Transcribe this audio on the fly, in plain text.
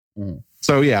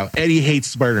So yeah, Eddie hates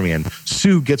Spider-Man.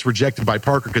 Sue gets rejected by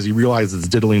Parker because he realizes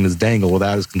diddling his dangle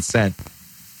without his consent.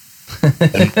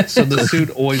 So the suit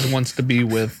always wants to be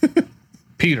with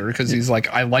Peter because he's like,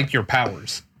 I like your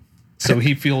powers. So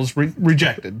he feels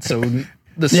rejected. So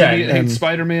the symbiote hates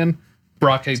Spider-Man.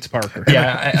 Brock hates Parker.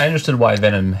 Yeah, I understood why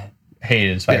Venom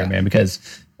hated Spider-Man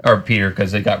or Peter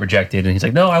because they got rejected, and he's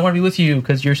like, "No, I want to be with you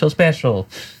because you're so special."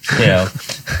 You know,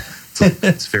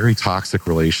 it's a very toxic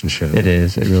relationship. It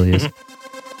is. It really is.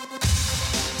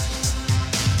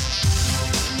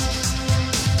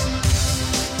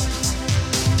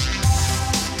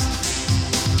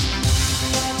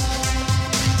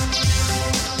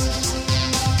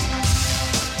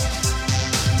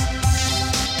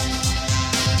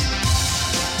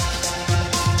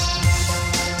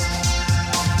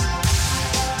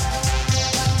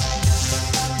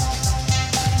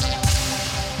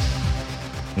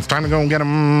 Time to go and get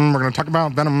them. We're going to talk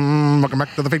about Venom. Welcome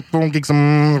back to the Hateful Geeks.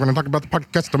 We're going to talk about the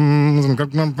podcast.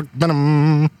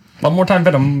 Venom. One more time,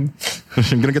 Venom. I'm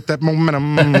going to get that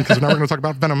momentum because now we're going to talk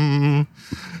about Venom.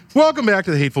 Welcome back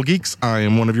to the Hateful Geeks. I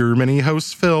am one of your many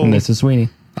hosts, Phil. And this is Sweeney.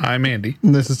 I'm Andy.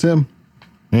 And this is Tim.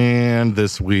 And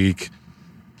this week,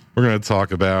 we're going to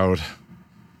talk about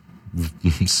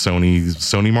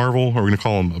Sony Marvel. Or we're going to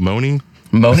call them Moni.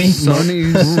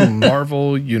 Sony's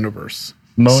Marvel Universe.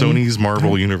 Sony's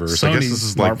Marvel Universe. I guess this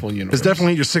is Marvel Universe. It's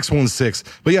definitely your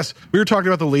 616. But yes, we were talking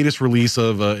about the latest release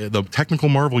of the technical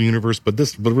Marvel Universe, but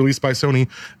released by Sony,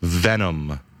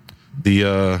 Venom.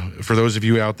 For those of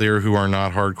you out there who are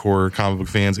not hardcore comic book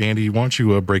fans, Andy, why don't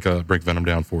you break Venom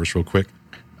down for us real quick?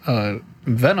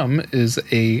 Venom is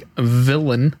a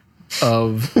villain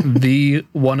of the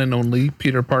one and only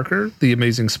Peter Parker, the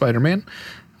Amazing Spider-Man.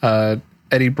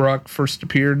 Eddie Brock first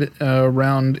appeared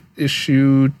around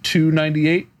issue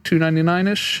 298,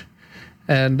 299-ish,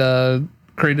 and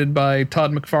created by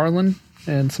Todd McFarlane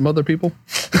and some other people.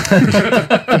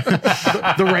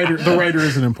 the writer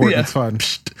isn't important. It's fun.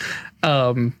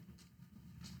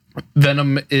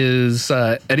 Venom is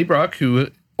Eddie Brock, who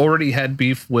already had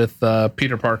beef with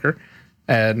Peter Parker,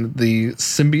 and the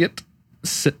symbiote.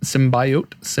 Let's get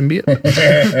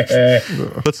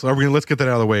that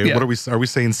out of the way. Yeah. What are we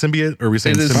saying symbiote or are we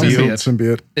saying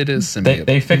Symbiote? It is symbiote.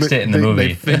 They fixed it in the movie.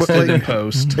 They fixed it in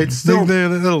post. It's still a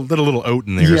little oat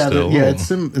in there.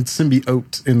 It's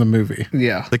symbiote in the movie.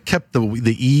 Yeah, they kept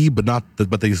the e, but not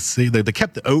but they say they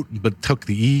kept the oat but took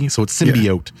the e, so it's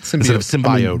symbiote instead of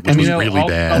symbiote, which was really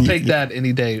bad. I'll take that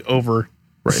any day over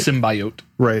symbiote.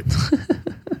 Right.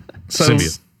 So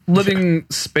symbiote. Living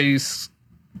space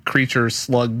creature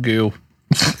slug goo.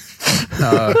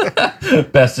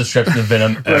 Best description of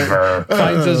Venom ever.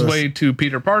 Finds his way to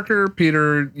Peter Parker.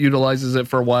 Peter utilizes it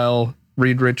for a while.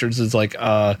 Reed Richards is like,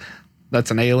 that's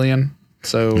an alien.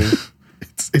 So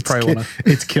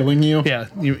it's killing you. Yeah,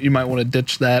 you might want to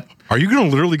ditch that. Are you going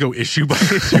to literally go issue by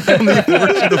issue from the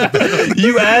origin of Venom?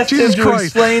 You asked him to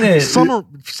explain it.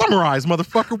 Summarize,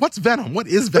 motherfucker. What's Venom? What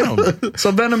is Venom?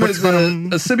 So Venom is a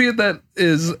symbiote that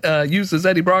is uses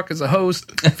Eddie Brock as a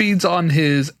host, feeds on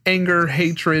his anger,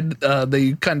 hatred.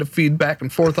 They kind of feed back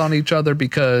and forth on each other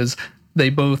because they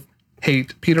both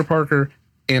hate Peter Parker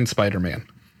and Spider-Man.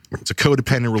 It's a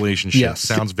codependent relationship. Yes.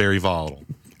 Sounds very volatile.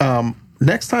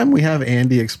 Next time we have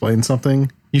Andy explain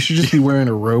something, you should just be wearing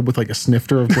a robe with like a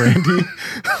snifter of brandy.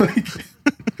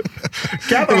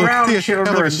 Gather around,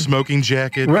 children. Like a smoking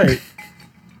jacket. Right.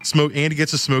 Andy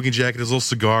gets a smoking jacket, his little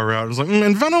cigar out. It's like,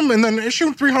 and Venom, and then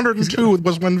issue 302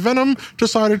 was when Venom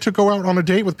decided to go out on a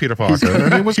date with Peter Parker.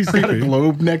 And it was He's got a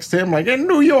globe next to him, like in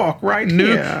New York, right?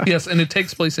 Yes, and it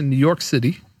takes place in New York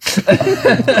City. All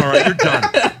right, you're done.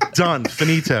 Done.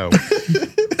 Finito.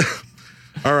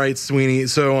 All right, Sweeney.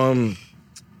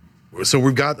 So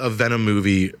we've got a Venom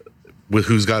movie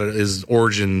who's got his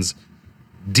origins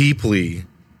deeply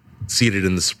seated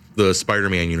in the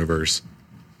Spider-Man universe.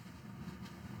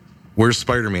 Where's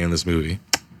Spider-Man in this movie?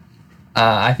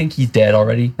 I think he's dead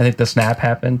already. I think the snap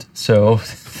happened. So,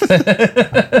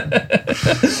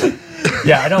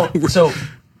 yeah, I don't. So,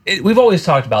 we've always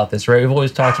talked about this, right? We've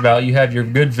always talked about you have your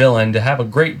good villain. To have a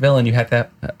great villain, you have to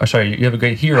you have a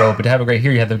great hero, but to have a great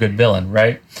hero, you have to have a good villain,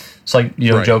 right? It's like,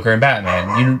 right. Joker and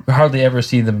Batman. You hardly ever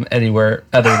see them anywhere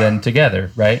other than together,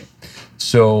 right?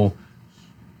 So,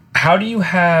 how do you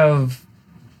have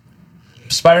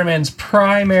Spider-Man's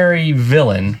primary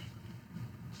villain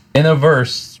in a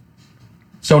verse,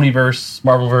 Sony-verse,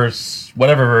 Marvel-verse,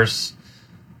 whatever verse,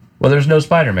 well, there's no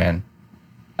Spider-Man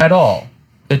at all.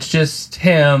 It's just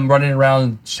him running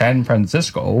around San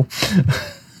Francisco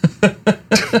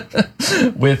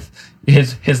with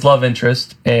his love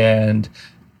interest and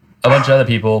a bunch of other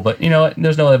people, but you know what?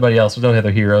 There's no anybody else. There's no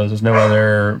other heroes. There's no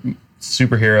other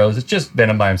superheroes. It's just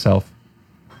Venom by himself.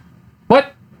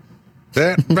 What?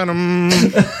 That Venom.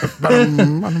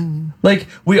 Like,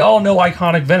 we all know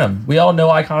iconic Venom. We all know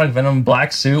iconic Venom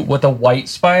black suit with a white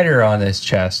spider on his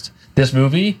chest. This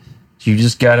movie, you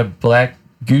just got a black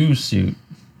goo suit.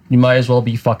 You might as well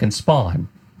be fucking Spawn.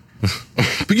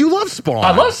 But you love Spawn.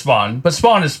 I love Spawn, but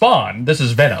Spawn is Spawn. This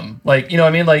is Venom. Like, you know what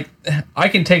I mean? Like, I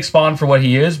can take Spawn for what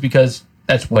he is because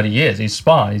that's what he is. He's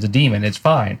Spawn. He's a demon. It's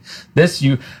fine.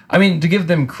 To give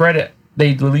them credit,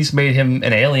 they at least made him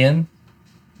an alien.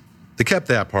 They kept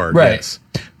that part, right? Yes.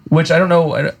 Which I don't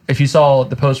know if you saw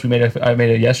the post we made. I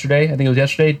made it yesterday. I think it was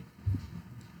yesterday.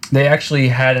 They actually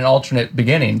had an alternate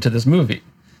beginning to this movie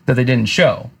that they didn't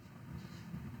show.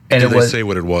 And Did they say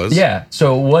what it was? Yeah.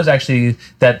 So it was actually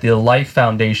that the Life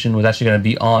Foundation was actually going to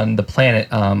be on the planet.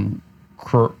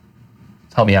 Help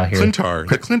me out here. Clintar.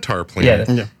 The Clintar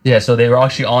planet. Yeah. So they were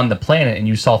actually on the planet, and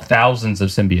you saw thousands of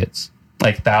symbiotes,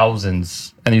 like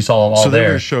thousands, and you saw them all so they there. were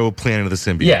going to show Planet of the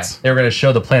Symbiotes. Yeah, they were going to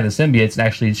show the Planet of the Symbiotes and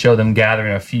actually show them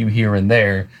gathering a few here and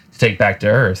there to take back to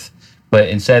Earth. But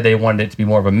instead, they wanted it to be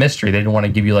more of a mystery. They didn't want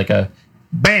to give you like a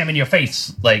bam in your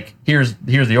face, like here's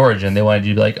the origin. They wanted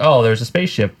you to be like, oh, there's a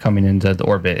spaceship coming into the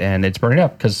orbit and it's burning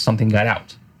up because something got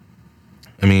out.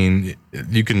 I mean,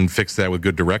 you can fix that with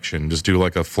good direction. Just do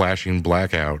like a flashing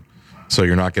blackout, so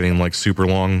you're not getting like super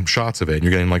long shots of it. And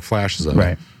you're getting like flashes of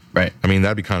it. Right. I mean,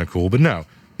 that'd be kind of cool. But no,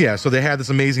 yeah. So they had this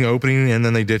amazing opening, and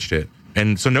then they ditched it.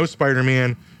 And so no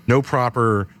Spider-Man, no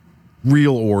proper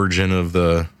real origin of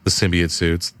the symbiote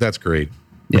suits. That's great.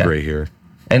 Yeah. Great here.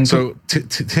 And so,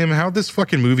 Tim, how'd this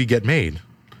fucking movie get made?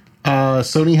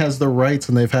 Sony has the rights,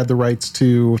 and they've had the rights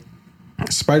to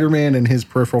Spider-Man and his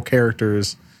peripheral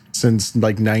characters since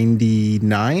like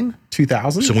 99,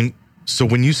 2000. So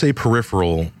when you say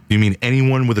peripheral, you mean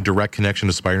anyone with a direct connection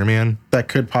to Spider-Man? That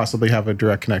could possibly have a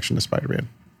direct connection to Spider-Man.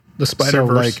 The Spider-Verse.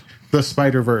 So like the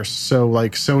Spider-Verse. So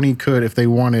like Sony could, if they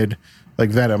wanted,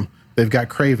 like Venom, they've got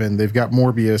Craven, they've got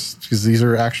Morbius, because these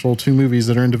are actual 2 movies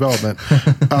that are in development.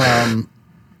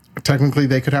 Technically,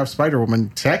 they could have Spider-Woman.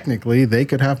 Technically, they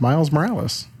could have Miles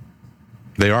Morales.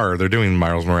 They are. They're doing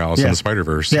Miles Morales in the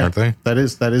Spider-Verse, aren't they? That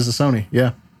is a Sony.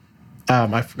 Yeah.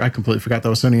 I completely forgot that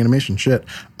was Sony Animation. Shit.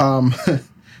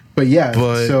 But yeah.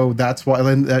 So that's why.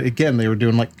 Then again, they were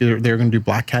doing like they were going to do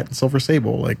Black Cat and Silver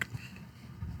Sable. Like.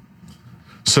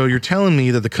 So you're telling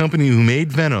me that the company who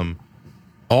made Venom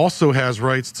also has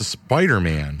rights to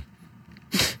Spider-Man?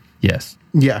 Yes.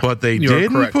 Yeah. But they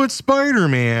didn't put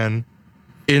Spider-Man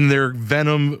in their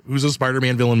Venom, who's a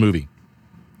Spider-Man villain movie.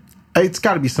 It's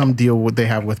got to be some deal what they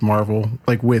have with Marvel,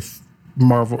 like with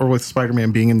Marvel or with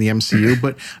Spider-Man being in the MCU.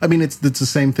 But I mean, it's the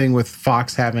same thing with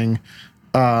Fox having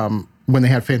when they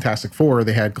had Fantastic Four,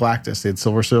 they had Galactus, they had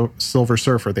Silver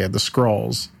Surfer, they had the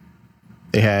Skrulls,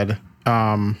 they had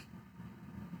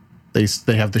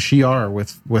they have the Shi'ar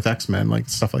with X-Men, like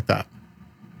stuff like that.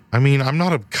 I mean, I'm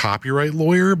not a copyright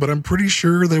lawyer, but I'm pretty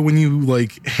sure that when you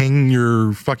like hang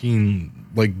your fucking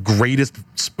like greatest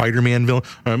Spider-Man villain,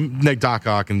 like Doc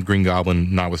Ock and Green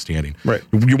Goblin notwithstanding, right?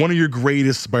 You're one of your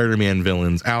greatest Spider-Man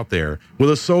villains out there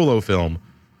with a solo film.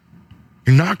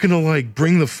 You're not gonna like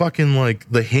bring the fucking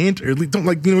like the hint, or don't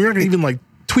like you're not gonna even like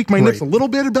tweak my nips a little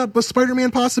bit about the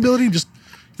Spider-Man possibility. Just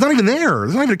it's not even there.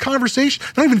 There's not even a conversation.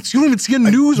 You don't even see a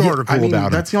news article about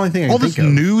it. That's the only thing. All this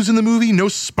news in the movie, no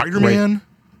Spider-Man. Right.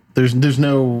 There's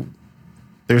no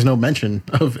mention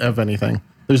of anything.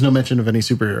 There's no mention of any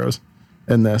superheroes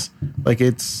in this. Like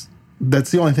that's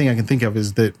the only thing I can think of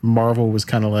is that Marvel was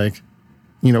kind of like,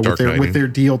 you know, with their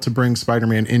deal to bring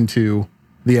Spider-Man into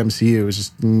the MCU is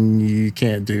just you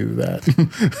can't do that.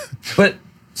 But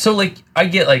so like I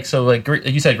get like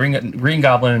you said, Green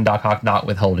Goblin and Doc Ock not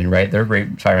withholding, right? They're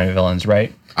great Spider-Man villains,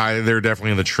 right? They're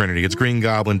definitely in the Trinity. It's Green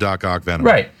Goblin, Doc Ock, Venom.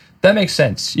 Right. That makes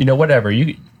sense. You know, whatever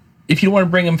if you want to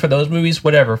bring him for those movies,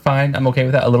 whatever, fine. I'm okay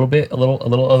with that. A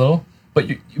little. But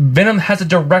Venom has a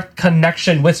direct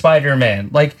connection with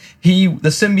Spider-Man. Like the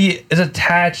symbiote is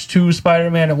attached to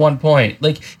Spider-Man at one point.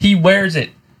 Like he wears it.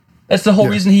 That's the whole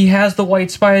reason he has the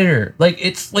white spider.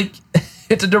 It's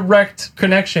a direct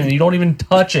connection. You don't even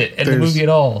touch it in the movie at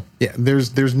all. Yeah,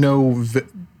 there's no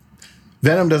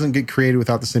Venom doesn't get created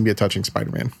without the symbiote touching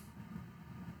Spider-Man.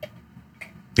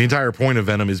 The entire point of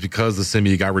Venom is because the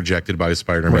symbiote got rejected by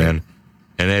Spider-Man,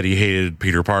 and Eddie hated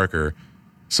Peter Parker,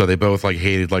 so they both like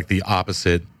hated like the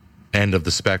opposite end of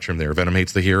the spectrum. There, Venom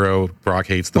hates the hero, Brock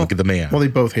hates the man. Well, they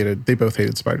both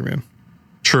hated Spider-Man.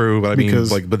 True, but I mean,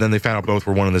 but then they found out both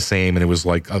were one and the same, and it was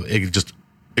like it just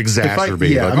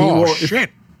exacerbated.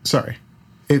 Shit. Sorry,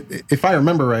 if I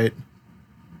remember right,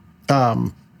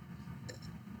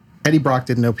 Eddie Brock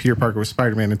didn't know Peter Parker was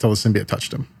Spider-Man until the symbiote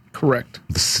touched him. Correct.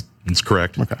 It's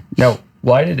correct. Okay. Now,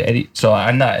 why did Eddie? So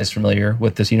I'm not as familiar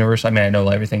with this universe. I mean, I know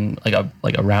everything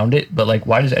like around it, but like,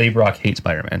 why does Eddie Brock hate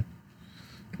Spider-Man?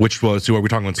 Which was, so are we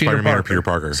talking about Peter Spider-Man or Parker. Peter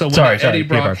Parker? So when Sorry, Eddie Peter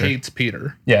Brock Parker. hates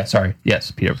Peter. Yeah, sorry.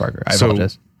 Yes, Peter Parker. I So-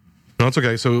 apologize. No, it's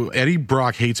okay. So Eddie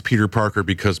Brock hates Peter Parker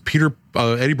because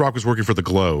Eddie Brock was working for the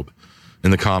Globe in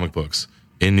the comic books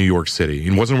in New York City.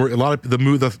 And wasn't a lot of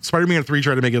the Spider-Man 3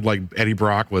 tried to make it like Eddie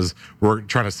Brock was trying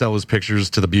to sell his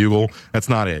pictures to the Bugle. That's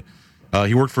not it.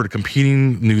 He worked for a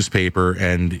competing newspaper,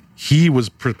 and he was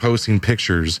posting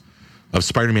pictures of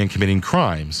Spider-Man committing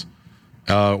crimes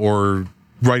or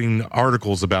writing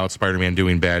articles about Spider-Man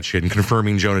doing bad shit and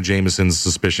confirming Jonah Jameson's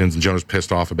suspicions, and Jonah's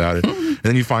pissed off about it. And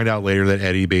then you find out later that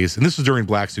Eddie and this was during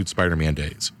Black Suit Spider-Man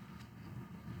days.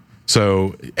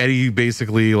 So Eddie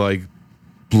basically like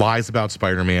lies about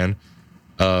Spider-Man.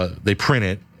 They print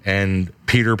it, and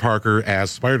Peter Parker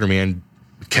as Spider-Man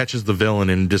catches the villain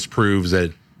and disproves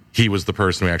that he was the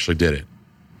person who actually did it.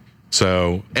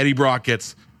 So Eddie Brock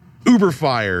gets uber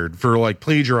fired for like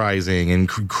plagiarizing and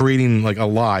creating like a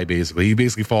lie. Basically, he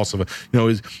basically falsified.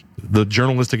 The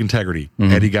journalistic integrity.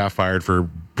 Eddie got fired for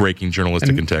breaking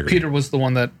journalistic integrity. Peter was the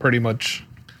one that pretty much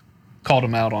called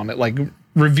him out on it, like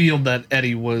revealed that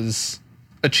Eddie was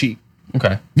a cheat.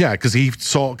 Okay. Yeah, because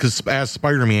as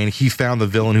Spider-Man, he found the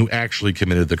villain who actually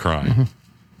committed the crime.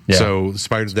 Yeah. So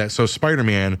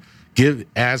Spider-Man,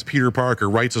 as Peter Parker,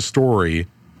 writes a story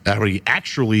that he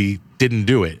actually didn't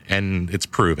do it, and it's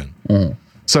proven.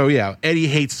 So yeah, Eddie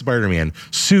hates Spider-Man.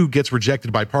 Sue gets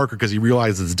rejected by Parker because he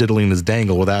realizes diddling his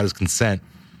dangle without his consent.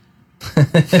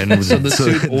 And So the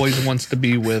suit always wants to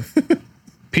be with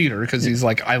Peter because he's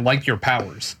like, I like your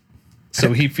powers.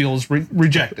 So he feels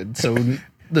rejected. So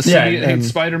the symbiote hates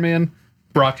Spider-Man,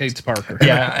 Brock hates Parker.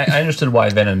 Yeah, I understood why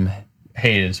Venom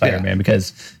hated Spider-Man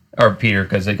or Peter,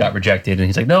 because it got rejected, and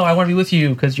he's like, no, I want to be with you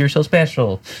because you're so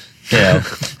special. Yeah.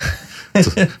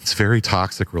 it's a very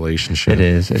toxic relationship. It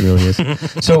is. It really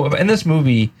is. So in this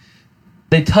movie,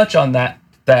 they touch on that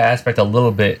aspect a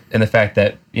little bit, in the fact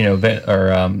that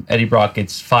Eddie Brock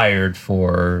gets fired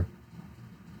for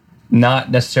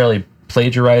not necessarily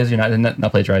plagiarizing,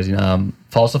 not plagiarizing,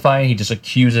 falsifying. He just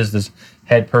accuses this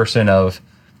head person of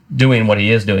doing what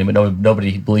he is doing, but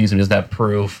nobody believes him. Doesn't have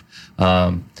proof.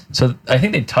 So I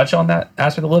think they touch on that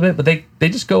aspect a little bit, but they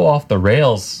just go off the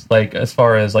rails, like as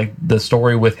far as like the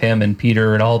story with him and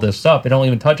Peter and all this stuff. They don't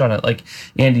even touch on it. Like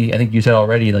Andy, I think you said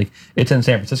already, like it's in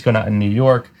San Francisco, not in New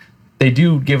York. They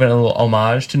do give it a little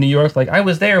homage to New York. Like, I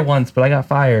was there once, but I got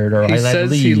fired, or He I had to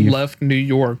says leave. he left New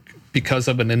York because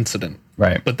of an incident.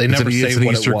 Right. But they never say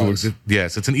what it was.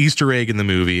 Yes, it's an Easter egg in the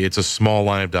movie. It's a small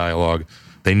line of dialogue.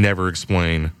 They never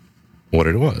explain what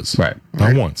it was. Right.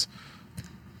 Not once.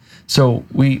 So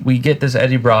we get this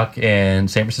Eddie Brock in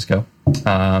San Francisco,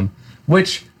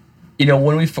 which,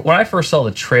 when I first saw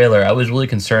the trailer, I was really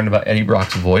concerned about Eddie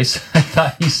Brock's voice. I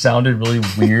thought he sounded really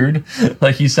weird.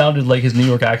 Like he sounded like his New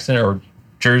York accent or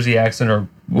Jersey accent or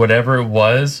whatever it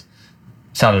was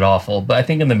sounded awful. But I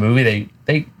think in the movie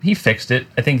he fixed it.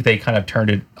 I think they kind of turned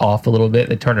it off a little bit.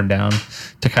 They turned him down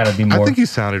to kind of be more. I think he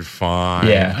sounded fine.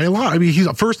 Yeah. I mean, he's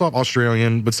first off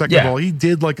Australian, but second of all, he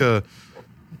did like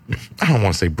I don't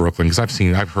want to say Brooklyn because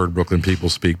I've heard Brooklyn people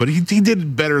speak, but he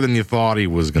did better than you thought he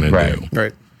was going to do.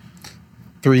 Right.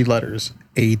 3 letters,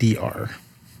 ADR.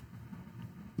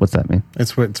 What's that mean?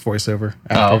 It's voiceover.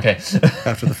 Oh, okay.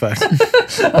 After the fact.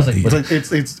 I was like,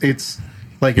 It's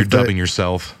like You're dubbing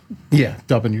yourself. Yeah,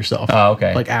 dubbing yourself. Oh,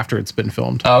 okay. Like after it's been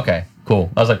filmed. oh, okay,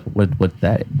 cool. I was like, what's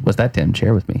that, Tim?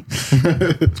 Share with me.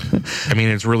 I mean,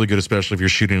 it's really good, especially if you're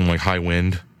shooting in like high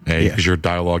wind, because your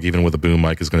dialogue, even with a boom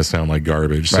mic, is going to sound like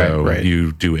garbage. So Right.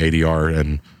 you do ADR,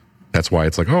 and that's why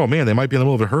it's like, oh man, they might be in the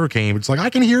middle of a hurricane. But it's like, I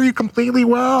can hear you completely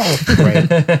well.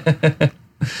 Right.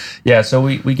 Yeah, so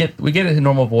we get his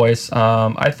normal voice.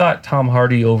 I thought Tom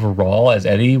Hardy overall as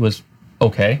Eddie was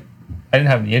okay. I didn't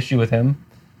have any issue with him.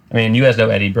 I mean, you guys know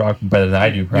Eddie Brock better than I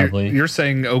do, probably. You're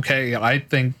saying okay. I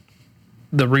think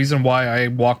the reason why I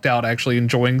walked out actually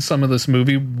enjoying some of this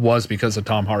movie was because of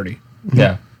Tom Hardy.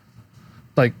 Yeah.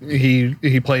 Like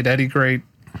he played Eddie great,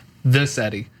 this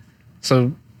Eddie.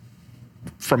 So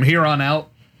from here on out,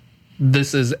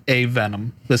 this is a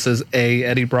Venom. This is a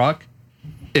Eddie Brock.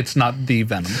 It's not the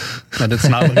Venom, and it's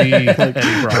not the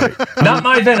Eddie Brock. Not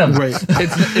my Venom. Right.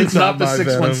 It's not the my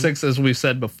 616 as we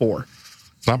said before.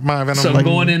 It's not my Venom. So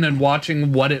going in and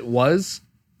watching what it was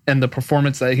and the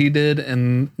performance that he did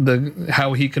and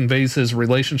how he conveys his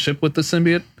relationship with the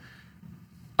symbiote,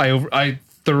 I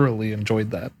thoroughly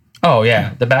enjoyed that. Oh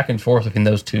yeah, the back and forth between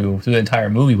those two through the entire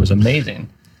movie was amazing.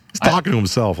 He's talking to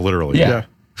himself, literally. Yeah.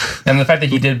 And the fact that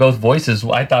he did both voices,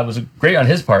 I thought was great on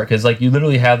his part, because like you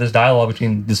literally have this dialogue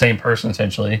between the same person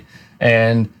essentially.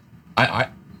 And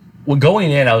well,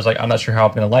 going in, I was like, I'm not sure how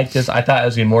I'm going to like this. I thought it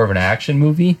was going to be more of an action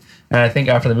movie, and I think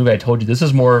after the movie, I told you this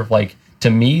is more of like, to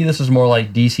me, this is more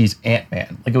like DC's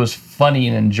Ant-Man. Like, it was funny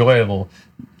and enjoyable,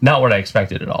 not what I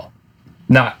expected at all,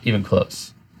 not even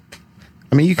close.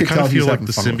 I mean, you could tell feel he's like having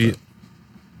the fun with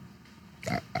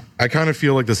symbiote. I kind of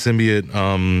feel like the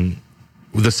symbiote,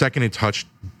 the second it touched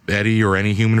Eddie or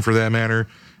any human for that matter,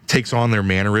 takes on their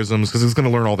mannerisms, because it's going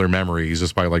to learn all their memories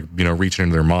just by like, you know, reaching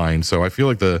into their mind. So I feel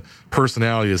like the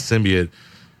personality of the symbiote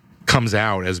comes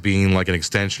out as being like an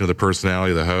extension of the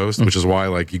personality of the host, which is why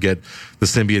like you get the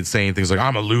symbiote saying things like,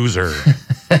 I'm a loser.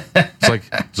 it's like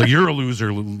you're a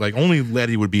loser. Like only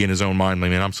Eddie would be in his own mind like,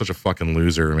 man, I'm such a fucking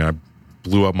loser. I mean, I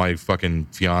blew up my fucking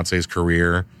fiance's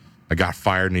career. I got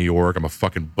fired in New York. I'm a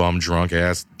fucking bum drunk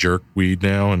ass jerkweed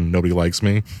now, and nobody likes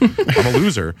me. I'm a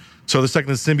loser. So the second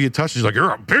the symbiote touches, he's like, you're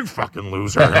a big fucking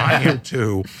loser. I am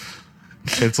too.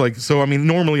 It's like, so I mean,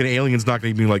 normally an alien's not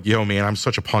going to be like, yo, man, I'm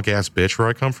such a punk ass bitch where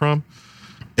I come from.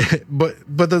 but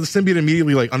the symbiote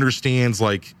immediately like understands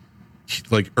like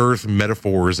Earth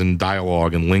metaphors and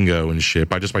dialogue and lingo and shit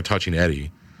by touching Eddie.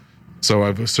 So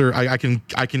I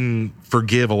can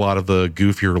forgive a lot of the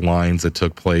goofier lines that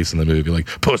took place in the movie, like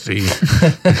pussy. You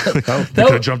could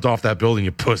have jumped off that building,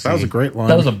 you pussy. That was a great line.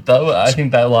 I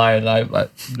think that line,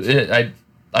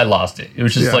 I lost it. It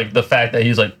was just like the fact that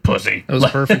he's like pussy. It was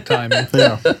perfect timing.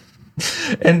 Yeah.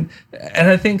 and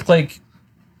I think like,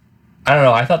 I don't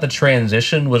know, I thought the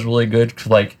transition was really good.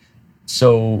 Like,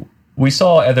 so we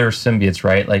saw other symbiotes,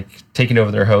 right? Like taking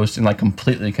over their host and like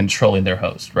completely controlling their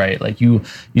host, right? Like you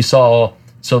saw,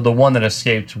 so the one that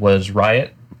escaped was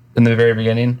Riot in the very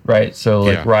beginning, right? So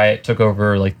like Riot took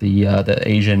over like the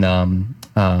Asian EMT.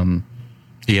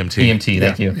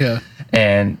 Thank you. Yeah.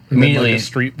 And Then, immediately, like a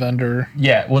street vendor.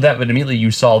 yeah, well, but immediately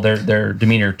you saw their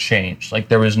demeanor change. Like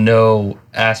there was no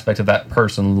aspect of that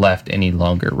person left any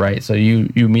longer, right? So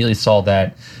you immediately saw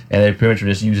that, and they pretty much were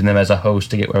just using them as a host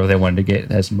to get whatever they wanted to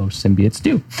get, as most symbiotes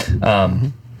do.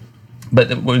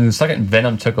 But when the second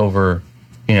Venom took over,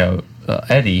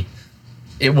 Eddie,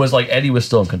 it was like Eddie was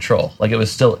still in control. Like it was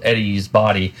still Eddie's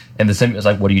body, and the symbiote was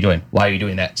like, "What are you doing? Why are you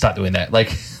doing that? Stop doing that!" Like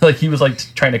he was like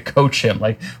trying to coach him,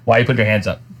 like, "Why are you putting your hands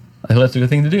up? That's a good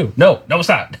thing to do." No, it's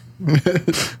not.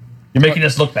 You're making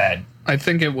us look bad. I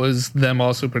think it was them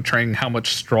also portraying how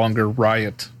much stronger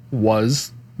Riot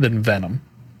was than Venom.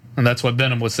 And that's what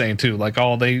Venom was saying too. Like,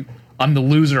 I'm the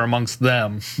loser amongst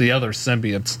them, the other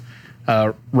symbiotes.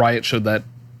 Riot showed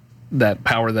that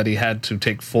power that he had to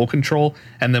take full control.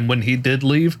 And then when he did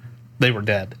leave, they were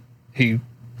dead. He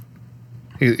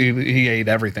ate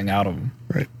everything out of them.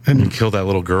 Right. And killed that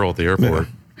little girl at the airport.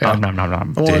 Yeah.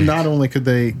 Well, and not only could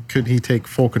he take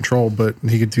full control, but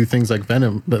he could do things like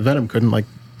Venom. But Venom couldn't like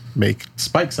make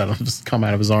spikes just come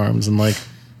out of his arms and like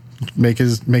make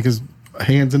his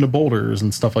hands into boulders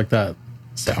and stuff like that.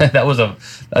 So I thought that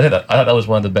was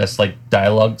one of the best like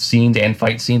dialogue scenes and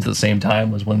fight scenes at the same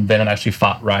time, was when Venom actually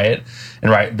fought Riot,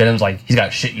 and Venom's like, he's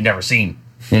got shit you never seen,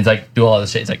 and he's like doing all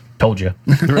this shit. He's like, told you.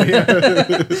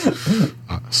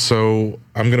 So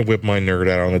I'm gonna whip my nerd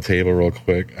out on the table real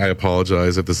quick. I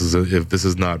apologize if this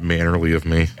is not mannerly of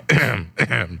me,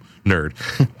 nerd.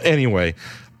 Anyway,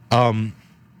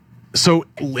 so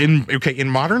in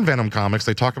modern Venom comics,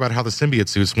 they talk about how the symbiote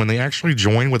suits, when they actually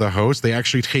join with a host, they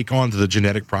actually take on to the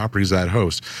genetic properties of that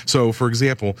host. So, for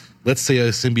example, let's say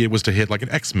a symbiote was to hit like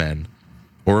an X-Men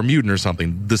or a mutant or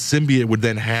something. The symbiote would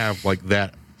then have like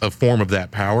a form of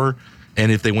that power.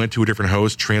 And if they went to a different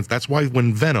host, that's why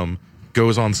when Venom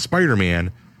goes on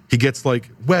Spider-Man, he gets like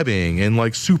webbing and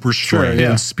like super strength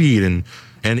and speed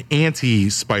and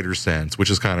anti-spider sense, which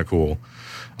is kind of cool.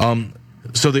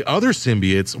 So the other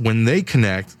symbiotes, when they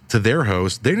connect to their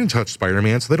host, they didn't touch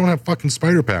Spider-Man, so they don't have fucking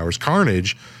spider powers.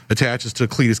 Carnage attaches to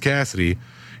Cletus Cassidy,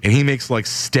 and he makes like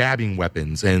stabbing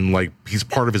weapons, and like he's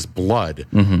part of his blood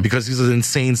because he's an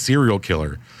insane serial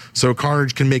killer. So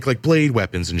Carnage can make like blade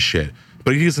weapons and shit,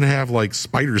 but he doesn't have like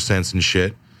spider sense and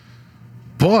shit.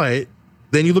 But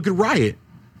then you look at Riot,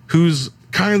 who's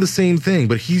kind of the same thing,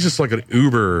 but he's just like an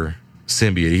uber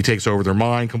symbiote. He takes over their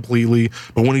mind completely,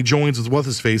 but when he joins with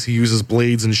What's-His-Face, he uses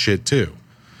blades and shit too.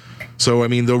 So I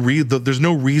mean, there's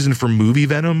no reason for movie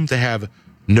Venom to have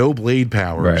no blade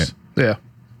powers. Right. Yeah.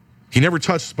 He never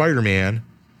touched Spider-Man.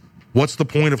 What's the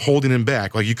point of holding him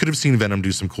back? Like, you could have seen Venom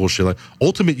do some cool shit. Like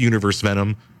Ultimate Universe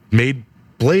Venom made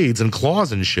blades and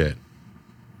claws and shit.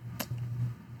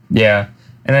 Yeah,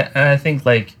 and I think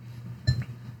like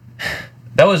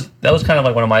That was kind of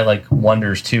like one of my like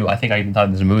wonders too. I think I even thought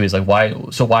in this movie is like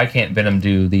why can't Venom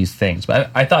do these things?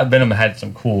 But I thought Venom had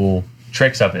some cool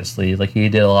tricks up his sleeve. Like he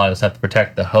did a lot of stuff to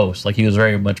protect the host. Like he was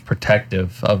very much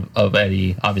protective of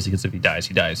Eddie. Obviously, because if he dies,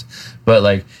 he dies. But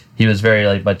like he was very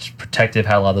like much protective.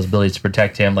 Had a lot of those abilities to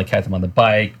protect him. Like had him on the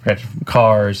bike, protect him from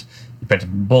cars, protect him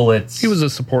from bullets. He was a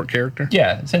support character.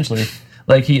 Yeah, essentially.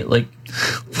 Like he like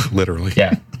Literally.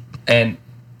 yeah, and.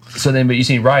 So then, but you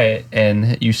see Riot,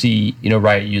 and you see,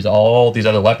 Riot use all these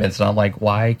other weapons, and I'm like,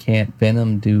 why can't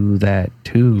Venom do that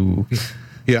too?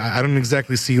 Yeah, I don't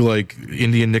exactly see like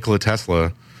Indian Nikola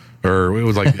Tesla, or it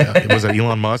was like was that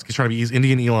Elon Musk? He's trying to be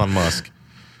Indian Elon Musk,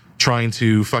 trying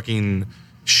to fucking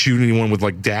shoot anyone with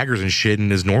like daggers and shit in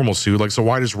his normal suit. Like, so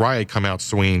why does Riot come out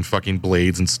swinging fucking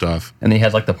blades and stuff? And he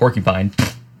has like the porcupine.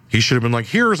 He should have been like,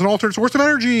 here's an alternate source of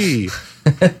energy.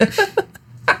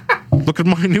 Look at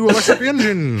my new electric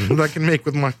engine that I can make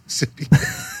with my city.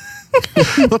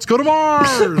 Let's go to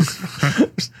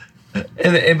Mars.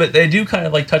 But they do kind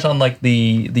of like touch on like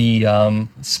the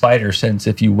spider sense,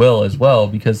 if you will, as well,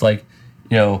 because like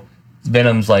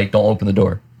Venom's like, don't open the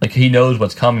door. Like he knows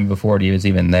what's coming before it is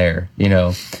even there,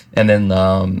 And then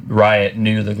Riot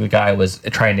knew that the guy was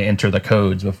trying to enter the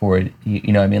codes before it.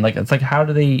 What I mean? Like it's like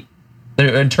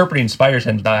they're interpreting spider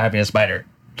sense without having a spider.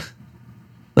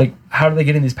 Like, how are they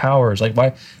getting these powers? Like,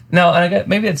 why? Now, and I get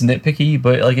maybe it's nitpicky,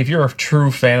 but like, if you're a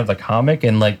true fan of the comic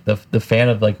and like the fan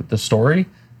of like the story,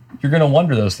 you're gonna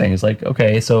wonder those things. Like,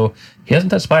 okay, so he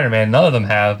hasn't touched Spider-Man, none of them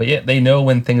have, but yet they know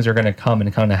when things are gonna come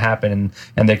and kind of happen,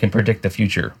 and they can predict the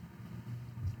future.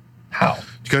 How? Do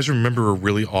you guys remember a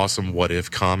really awesome What If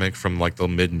comic from like the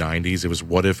mid '90s? It was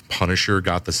What If Punisher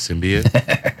got the symbiote,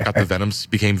 got the Venom,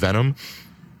 became Venom.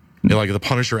 And like the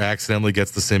Punisher accidentally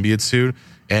gets the symbiote suit,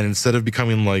 and instead of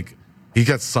becoming like, he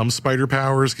got some spider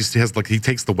powers because he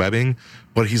takes the webbing,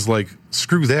 but he's like,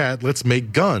 screw that, let's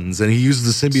make guns, and he uses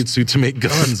the symbiote suit to make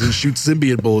guns and shoot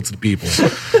symbiote bullets at people.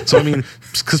 So I mean,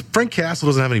 because Frank Castle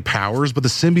doesn't have any powers, but the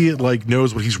symbiote like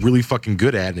knows what he's really fucking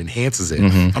good at and enhances it.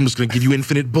 Mm-hmm. I'm just gonna give you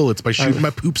infinite bullets by shooting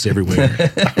my poops everywhere.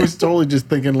 I was totally just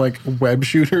thinking like web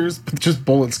shooters, but just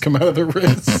bullets come out of the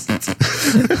wrist.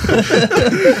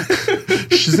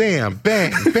 Shazam!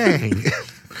 Bang! Bang!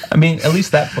 I mean, at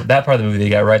least that part of the movie they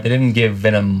got right. They didn't give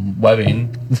Venom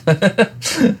webbing,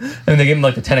 and they gave him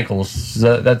like the tentacles.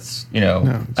 So that's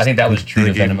I think that was true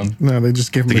to Venom. No, they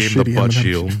just gave him the butt M&M.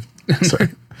 shield. Sorry,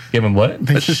 Give him what?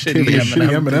 they just gave him a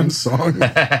shitty M&M song.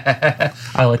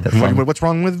 I like that song. What's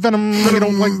wrong with Venom? You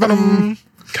don't like Venom?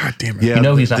 God damn it!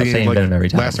 Yeah, he's not saying Venom every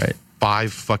time, last right?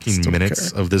 5 fucking Still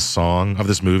minutes care. of this song, of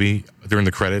this movie, during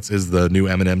the credits, is the new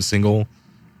Eminem single,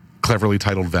 cleverly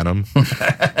titled Venom,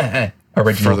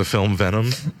 Original. for the film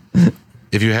Venom.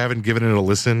 If you haven't given it a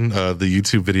listen, the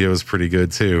YouTube video is pretty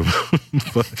good too.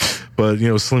 but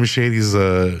Slim Shady's,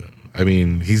 dude,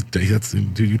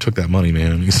 you took that money,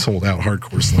 man. He sold out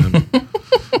hardcore Slim.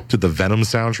 Did the Venom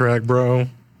soundtrack, bro.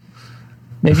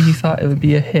 Maybe he thought it would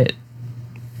be a hit.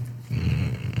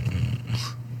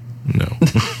 No.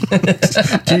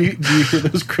 Do you hear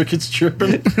those crickets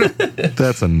chirping?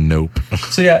 That's a nope.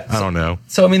 So yeah, I don't know.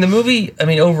 So I mean, the movie. I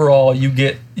mean, overall, you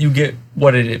get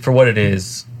what it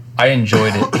is. I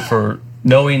enjoyed it for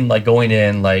knowing, like, going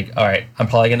in, like, all right, I'm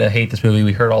probably gonna hate this movie.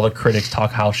 We heard all the critics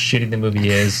talk how shitty the movie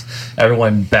is.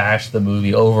 Everyone bashed the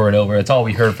movie over and over. It's all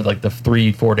we heard for like the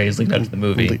 3-4 days leading up to the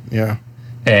movie. Yeah.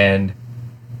 And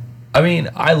I mean,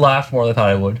 I laughed more than I thought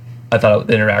I would. I thought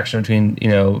the interaction between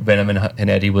Venom and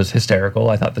Eddie was hysterical.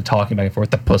 I thought the talking back and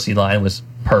forth, the pussy line was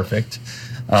perfect.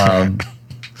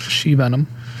 She-Venom.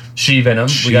 She-Venom.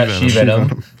 We got She-Venom.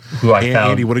 She-Venom, who I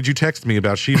found. Andy, what did you text me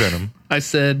about She-Venom? I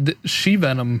said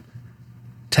She-Venom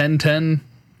 10-10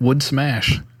 would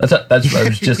smash. That's what I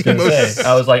was just going to say.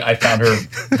 I was like, I found her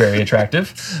very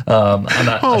attractive. I'm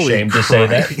not Holy ashamed to say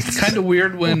that. It's kind of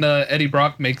weird when Eddie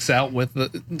Brock makes out with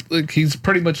he's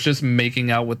pretty much just making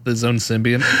out with his own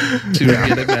symbiont to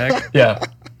get it back. Yeah.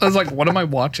 I was like, what am I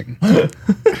watching?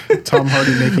 Tom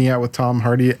Hardy making out with Tom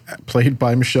Hardy, played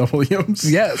by Michelle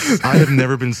Williams. Yes. I have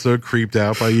never been so creeped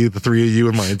out by you, the three of you,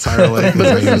 in my entire life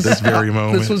as at this very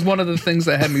moment. This was one of the things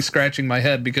that had me scratching my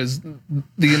head, because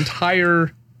the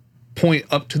entire point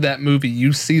up to that movie,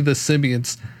 you see the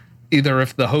symbionts, either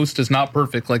if the host is not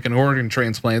perfect, like an organ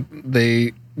transplant,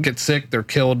 they get sick, they're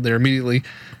killed, they're immediately,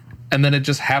 and then it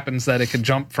just happens that it can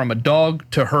jump from a dog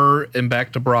to her and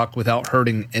back to Brock without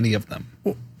hurting any of them.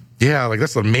 Yeah, like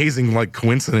that's an amazing like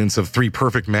coincidence of 3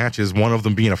 perfect matches, one of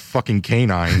them being a fucking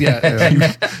canine. Yeah.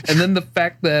 And then the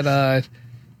fact that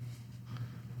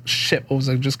what was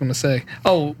I just gonna say?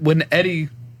 Oh, when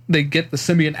they get the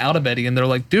symbiont out of Eddie and they're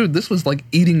like, dude, this was like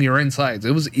eating your insides.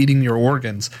 It was eating your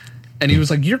organs. And he was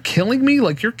like, "You're killing me?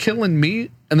 Like, you're killing me?"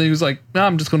 And then he was like, "No,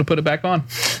 I'm just going to put it back on."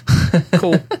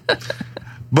 Cool.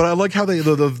 But I like how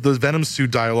the Venom suit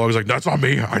dialogue is like, "That's not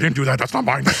me. I didn't do that. That's not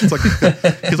mine." It's like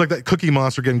he's like that Cookie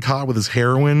Monster getting caught with his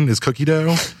heroin, his cookie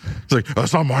dough. He's like,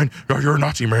 "That's not mine. No, you're a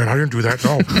Nazi, man. I didn't do that.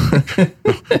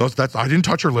 No, that's I didn't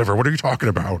touch your liver. What are you talking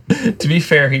about?" To be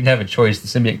fair, he didn't have a choice. The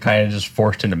symbiote kind of just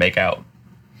forced him to make out.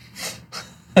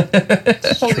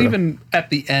 Well, even at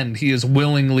the end, he is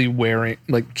willingly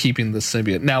keeping the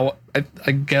symbiote. Now,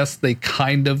 I guess they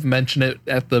kind of mention it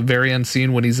at the very end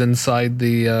scene when he's inside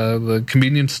the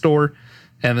convenience store,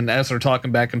 and then as they're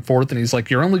talking back and forth, and he's like,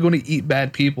 "You're only going to eat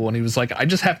bad people," and he was like, "I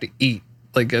just have to eat.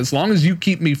 Like, as long as you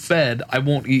keep me fed, I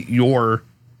won't eat your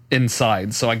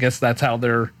inside." So I guess that's how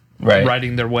they're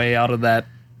riding their way out of that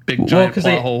big giant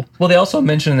plot hole. Well, they also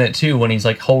mentioned it too when he's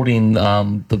like holding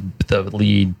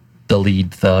the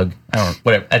lead thug. I don't know,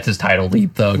 whatever. That's his title,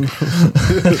 lead thug.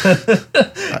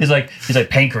 he's like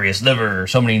pancreas, liver,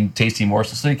 so many tasty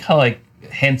morsels. So he kind of like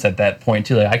hints at that point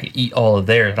too. Like, I can eat all of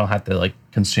theirs. I don't have to like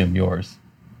consume yours.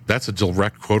 That's a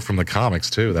direct quote from the comics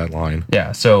too. That line.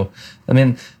 Yeah. So I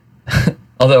mean,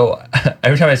 although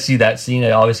every time I see that scene,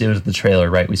 obviously it was the trailer,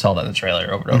 right? We saw that in the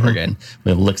trailer over and over again.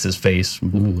 When it licks his face.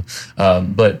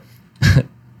 But.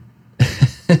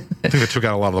 I think they took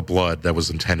out a lot of the blood that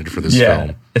was intended for this yeah,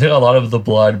 film. It took a lot of the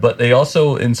blood, but they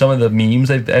also, in some of the memes,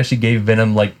 they actually gave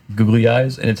Venom like googly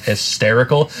eyes, and it's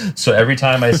hysterical. So every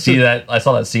time I see that, I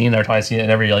saw that scene, every time I see it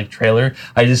in every like trailer,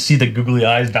 I just see the googly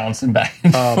eyes bouncing back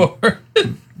and forth.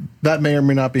 That may or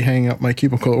may not be hanging up my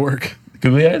cubicle at work.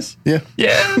 Googly eyes? Yeah.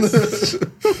 Yes.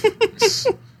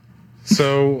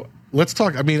 So let's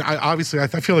talk. I mean, I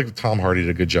feel like Tom Hardy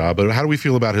did a good job, but how do we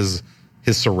feel about his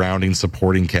surrounding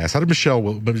supporting cast? How did Michelle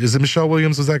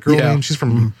Williams? Is that girl name?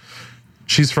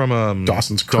 She's from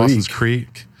Dawson's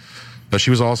Creek. She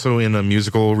was also in a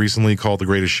musical recently called The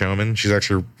Greatest Showman. She's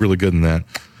actually really good in that.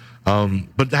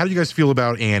 But how do you guys feel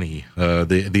about Annie,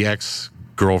 the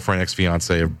ex-girlfriend,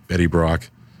 ex-fiance of Eddie Brock?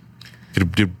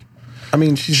 I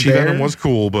mean, Venom was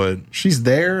cool, but she's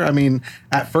there. I mean,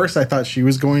 at first I thought she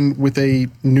was going with a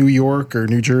New York or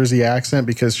New Jersey accent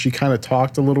because she kind of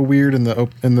talked a little weird in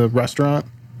the restaurant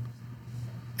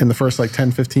in the first like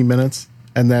 10, 15 minutes,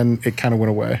 and then it kind of went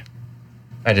away.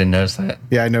 I didn't notice that.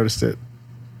 Yeah, I noticed it.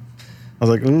 I was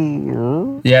like,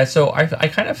 ooh. Yeah, so I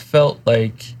kind of felt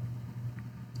like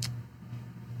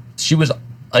she was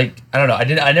like, I don't know.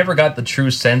 I never got the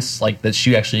true sense like that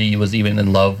she actually was even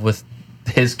in love with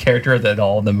his character at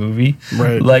all in the movie.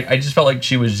 Right. Like, I just felt like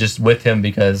she was just with him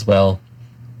because, well,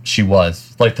 she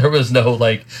was. Like, there was no,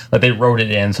 like they wrote it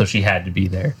in, so she had to be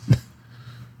there.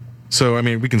 So, I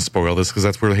mean, we can spoil this because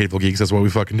that's where the Hateful Geeks, that's what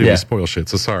we fucking do. Yeah. We spoil shit.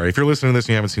 So, sorry. If you're listening to this and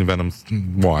you haven't seen Venom,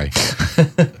 why?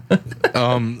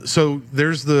 So,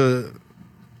 there's the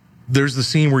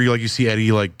scene where you see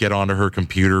Eddie like get onto her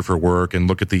computer for work and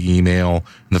look at the email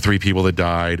and the 3 people that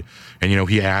died. And,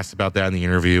 he asked about that in the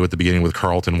interview at the beginning with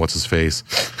Carlton, what's his face?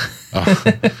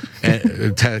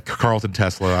 Carlton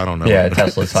Tesla, I don't know. Yeah,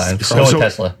 Tesla's fine. So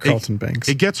Tesla. Carlton Banks.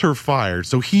 It gets her fired.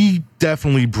 So he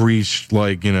definitely breached,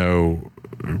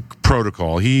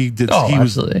 protocol. He did.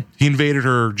 Absolutely. He invaded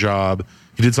her job.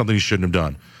 He did something he shouldn't have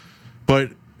done. But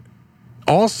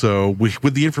also,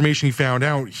 with the information he found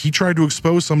out, he tried to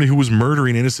expose somebody who was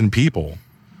murdering innocent people.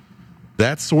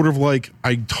 That's sort of like,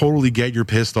 I totally get you're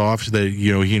pissed off that,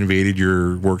 he invaded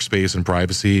your workspace and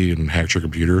privacy and hacked your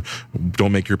computer.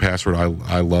 Don't make your password,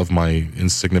 I love my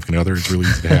insignificant other. It's really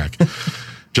easy to hack.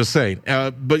 Just saying.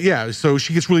 But yeah, so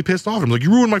she gets really pissed off. I'm like, you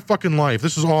ruined my fucking life.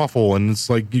 This is awful. And it's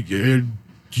like,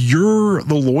 you're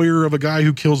the lawyer of a guy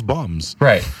who kills bums.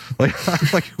 Right.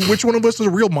 Like which one of us is a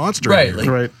real monster? Right. Here? Like,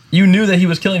 right. You knew that he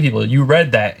was killing people. You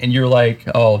read that and you're like,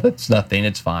 oh, that's nothing.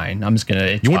 It's fine. I'm just going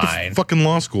to, it's you fine. went to fucking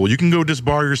law school. You can go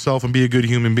disbar yourself and be a good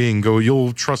human being.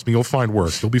 You'll trust me, you'll find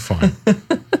work. You'll be fine.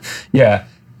 Yeah.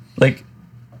 Like,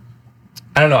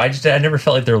 I don't know. I never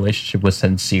felt like their relationship was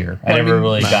sincere. I never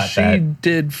really got she that. She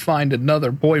did find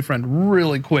another boyfriend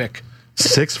really quick.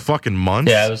 6 fucking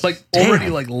months? Yeah, it was like already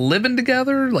like living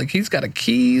together. Like he's got a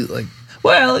key. Like,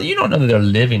 well, you don't know that they're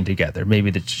living together.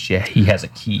 Maybe that he has a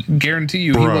key. Guarantee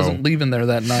you, he wasn't leaving there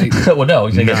that night. Well, no,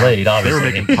 he's gonna get laid. They Obviously, were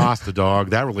making pasta, dog.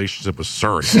 That relationship was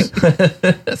serious.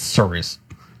 That's Sirius,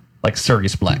 like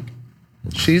Sirius Black.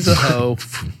 She's a hoe.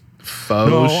 Faux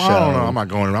No, show. I don't know. I'm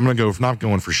not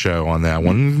going for show on that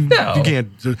one. No. You can't.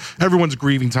 Everyone's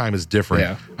grieving time is different.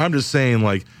 Yeah. I'm just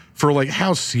saying, for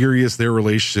how serious their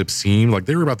relationship seemed,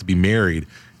 they were about to be married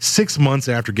 6 months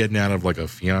after getting out of a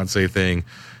fiance thing,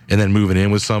 and then moving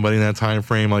in with somebody in that time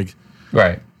frame.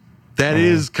 Right. That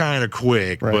is kind of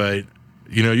quick, right. but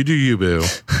you do you, boo.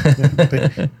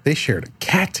 Yeah, they shared a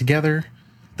cat together.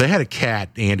 They had a cat,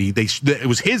 Andy. It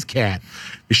was his cat.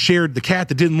 They shared the cat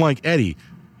that didn't like Eddie.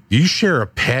 You share a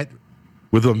pet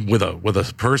with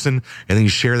a person, and then you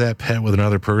share that pet with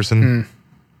another person.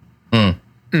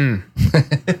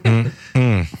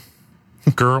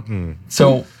 Girl.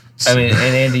 So, I mean,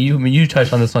 and Andy, you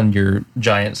touched on this on your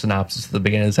giant synopsis at the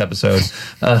beginning of this episode.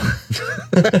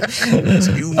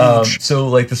 So,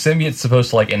 like, the symbiote's supposed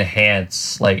to, like,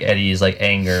 enhance, like, Eddie's, like,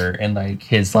 anger and, like,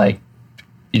 his, like,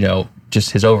 you know,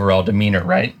 just his overall demeanor,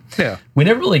 right? Yeah. We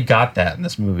never really got that in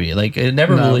this movie. Like, it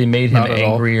never really made him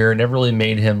angrier. It never really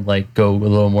made him, like, go a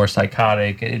little more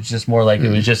psychotic. It's just more like it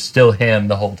was just still him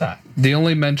the whole time. The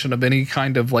only mention of any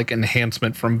kind of, like,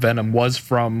 enhancement from Venom was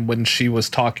from when she was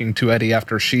talking to Eddie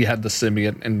after she had the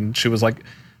symbiote, and she was like,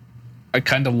 I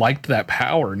kind of liked that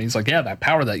power. And he's like, yeah, that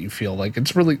power that you feel. Like,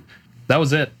 it's really, that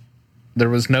was it. There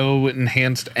was no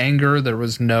enhanced anger. There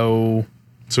was no...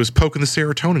 So he's poking the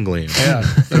serotonin gland. Yeah,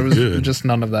 there was just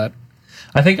none of that.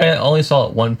 I think I only saw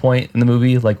at one point in the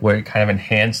movie, like, where it kind of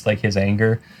enhanced, like, his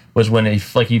anger was when he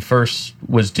first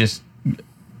was just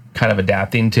kind of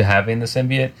adapting to having the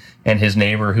symbiote, and his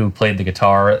neighbor who played the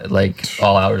guitar at, like,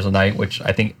 all hours of the night, which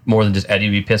I think more than just Eddie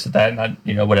would be pissed at that, not,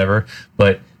 you know, whatever,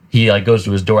 but he, like, goes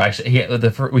to his door. Actually,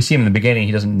 we see him in the beginning.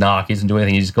 He doesn't knock. He doesn't do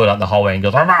anything. He just goes out in the hallway and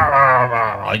goes, rah, rah,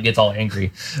 rah, he gets all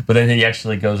angry. But then he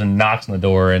actually goes and knocks on the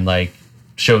door and, like,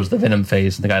 shows the Venom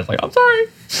face, and the guy's like, I'm sorry.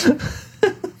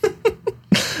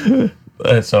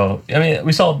 So, I mean,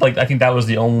 we saw, like, I think that was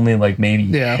the only, like, maybe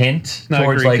hint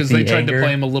towards, like, because they tried to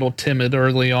play him a little timid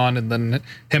early on, and then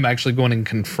him actually going and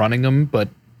confronting him. But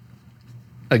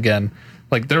again,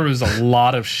 like, there was a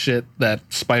lot of shit that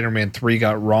Spider-Man 3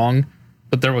 got wrong,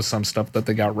 but there was some stuff that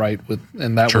they got right with,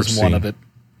 and that was one of it.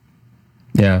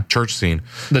 Yeah. Church scene.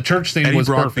 The church scene Eddie was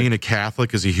Brock perfect. being a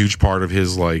Catholic is a huge part of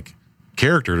his, like,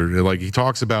 character. Like, he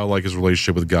talks about, like, his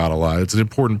relationship with God a lot. It's an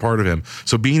important part of him.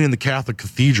 So being in the Catholic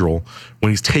cathedral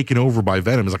when he's taken over by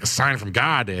Venom is like a sign from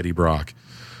God to Eddie Brock.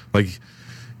 Like,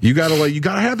 you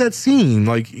gotta have that scene.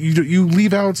 Like, you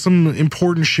leave out some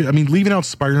important shit. I mean, leaving out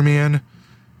Spider-Man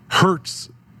hurts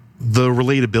the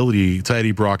relatability to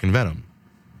Eddie Brock and Venom.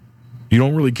 You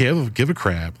don't really give a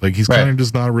crap. Like, he's kind of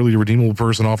just not really a redeemable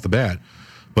person off the bat.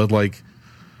 But, like,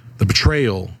 the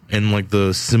betrayal and, like,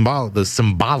 the symbology.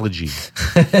 Symbology.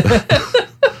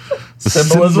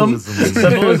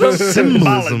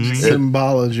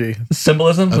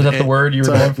 Symbolism? Was that the word you were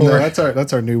going for? No,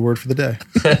 that's our new word for the day.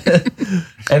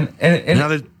 and now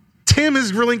that Tim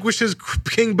has relinquished his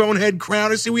King Bonehead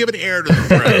crown, I see we have an heir to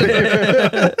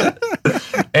the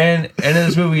throne. and in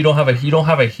this movie, you don't have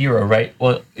a hero, right?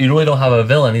 Well, you really don't have a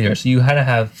villain either. So you had to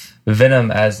have Venom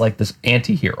as, like, this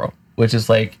anti-hero, which is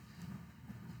like,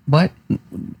 what?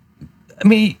 I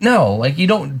mean, no, like, you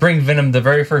don't bring Venom the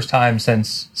very first time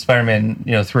since Spider-Man,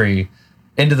 3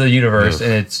 into the universe,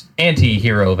 and it's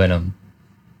anti-hero Venom.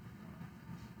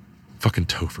 Fucking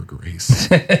Topher Grace.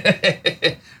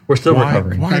 We're still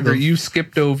recovering. Tiger, you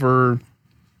skipped over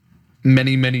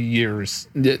many, many years.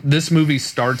 This movie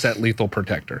starts at Lethal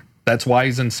Protector. That's why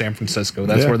he's in San Francisco.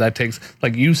 That's where that takes.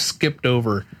 Like, you skipped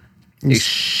over a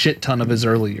shit ton of his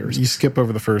early years. You skip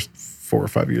over the first 4 or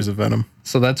 5 years of Venom.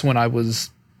 So that's when I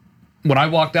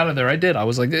walked out of there, I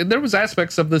was like, there was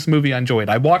aspects of this movie I enjoyed.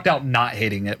 I walked out not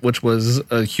hating it, which was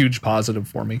a huge positive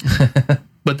for me.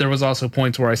 But there was also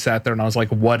points where I sat there and I was like,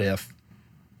 what if?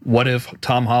 What if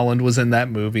Tom Holland was in that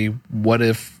movie? What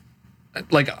if,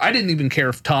 like, I didn't even care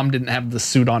if Tom didn't have the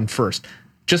suit on first.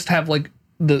 Just have, like,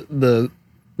 the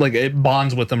like, it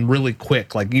bonds with him really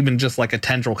quick. Like, even just like a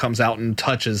tendril comes out and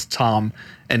touches Tom,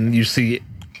 and you see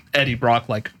Eddie Brock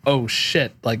like, oh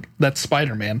shit, like, that's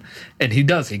Spider-Man. And he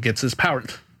gets his power.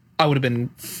 I would have been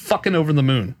fucking over the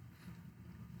moon.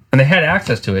 And they had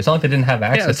access to it. It's not like they didn't have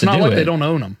access to do it. It's not like they don't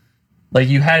own them. Like,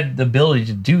 you had the ability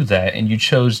to do that, and you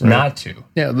chose not to.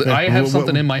 Yeah, I have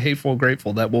something in my Hateful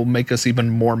Grateful that will make us even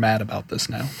more mad about this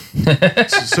now.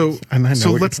 So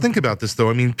let's think about this, though.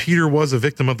 I mean, Peter was a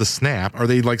victim of the snap. Are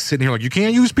they, like, sitting here like, you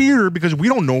can't use Peter because we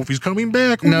don't know if he's coming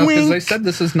back? No, because they said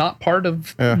this is not part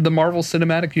of the Marvel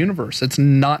Cinematic Universe. It's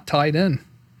not tied in.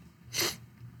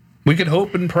 We could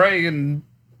hope and pray and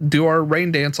do our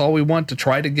rain dance all we want to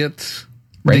try to get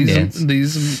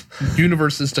these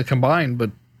universes to combine,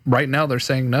 but right now they're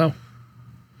saying no.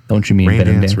 Don't you mean rain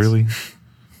Venom dance? Dance? Really?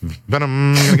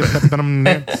 Venom, gonna get that Venom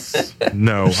dance?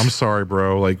 No, I'm sorry,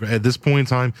 bro. Like, at this point in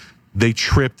time, they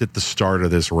tripped at the start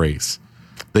of this race.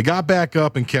 They got back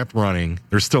up and kept running.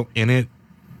 They're still in it,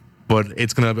 but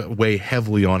it's gonna weigh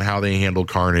heavily on how they handle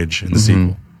Carnage in the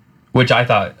sequel. Which I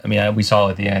thought, I mean, we saw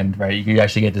at the end, right? You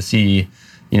actually get to see,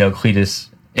 Cletus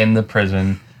in the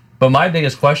prison, But my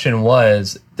biggest question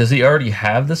was, does he already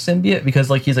have the symbiote? Because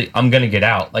like he's like, I'm gonna get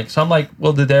out. Like, so I'm like,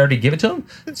 well, did they already give it to him?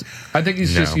 I think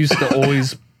he's just used to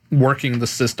always working the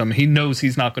system. He knows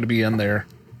he's not going to be in there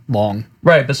long.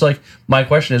 Right, but so like my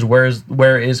question is, where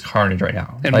is Carnage right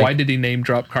now? And like, why did he name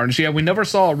drop Carnage? Yeah, we never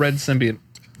saw a red symbiote.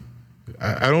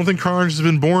 I don't think Carnage has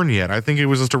been born yet. I think it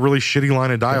was just a really shitty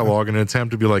line of dialogue in an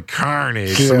attempt to be like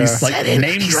Carnage. So he said Like, it.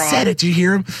 name He drop. said it. Did you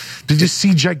hear him? Did you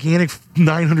see gigantic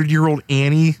 900-year-old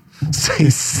Annie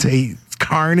say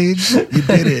Carnage? You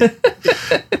did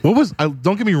it.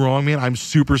 Don't get me wrong, man. I'm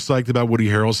super psyched about Woody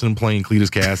Harrelson playing Cletus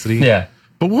Cassidy. Yeah.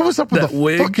 But what was up with That the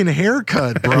wig? fucking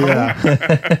haircut, bro?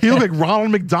 He looked like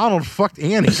Ronald McDonald fucked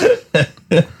Annie.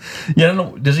 Yeah, I don't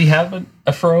know. Does he have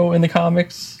a fro in the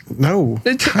comics? No.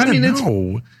 It's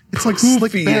It's like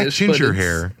slick back goofy-ish, ginger but it's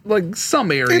hair. like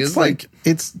some areas. It's like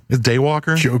it's It's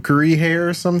Daywalker. jokery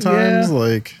hair sometimes. Yeah.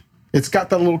 Like it's got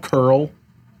that little curl.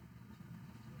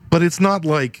 But it's not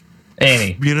like,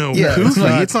 Annie. Yeah,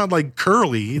 poofy. it's not- like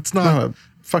curly. It's not. Not a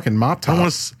fucking mop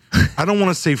top. I don't want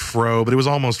to say fro, but it was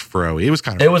almost fro. It was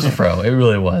kind of. It was a fro. It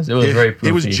really was. It was very poofy.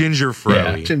 It was ginger fro.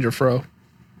 Yeah. ginger fro.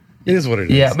 It is what it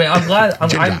is. Yeah, I mean, I'm glad.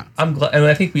 Ginger. I'm glad. And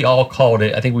I think we all called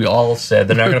it. I think we all said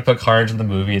they're not going to put Carnage in the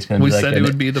movie. It's going to We be like said it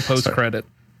would be the post credit.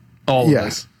 All of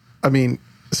us. I mean,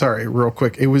 sorry, real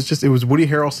quick. It was Woody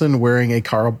Harrelson wearing a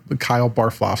Kyle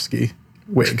Barflofsky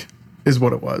wig, is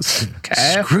what it was.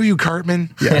 Screw you,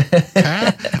 Cartman.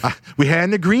 Yeah, We had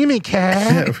an agreement,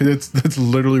 Cat. yeah, that's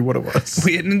literally what it was.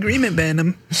 We had an agreement,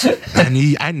 Venom.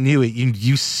 I knew it.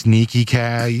 You sneaky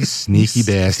cat. You sneaky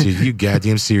bastard. You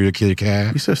goddamn serial killer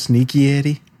cat. You so sneaky,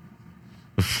 Eddie.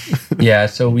 Yeah.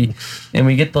 So we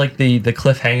get like the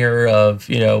cliffhanger of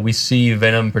we see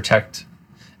Venom protect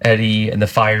Eddie and the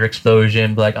fire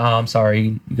explosion. Be like, oh, I'm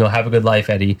sorry. You go have a good life,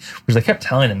 Eddie. Which they kept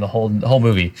telling him the whole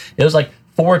movie. It was like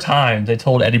 4 times they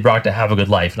told Eddie Brock to have a good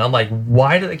life, and I'm like,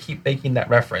 why do they keep making that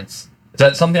reference? Is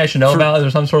that something I should know about? Is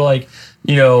there some sort of like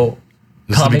This is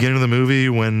the comic? beginning of the movie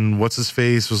when what's his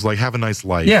face was like, "Have a nice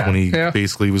life." Yeah. When he Yeah.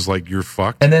 basically was like, "You're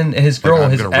fucked." And then his girl,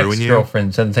 I'm his gonna ruin you.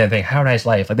 ex-girlfriend, said the same thing. Have a nice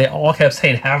life. Like they all kept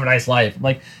saying, "Have a nice life." I'm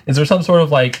like, is there some sort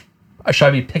of like, should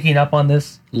I be picking up on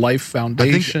this? Life I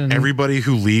Foundation. think everybody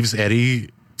who leaves Eddie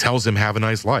tells him have a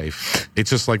nice life. It's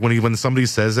just like when somebody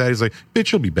says that, he's like,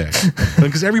 "Bitch, you'll be back."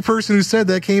 Because every person who said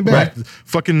that came back. Right.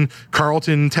 Fucking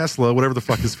Carlton Tesla, whatever the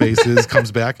fuck his face is,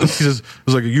 comes back. He says,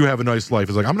 "Was like, you have a nice life."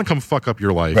 He's like, "I'm gonna come fuck up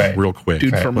your life Right. real quick."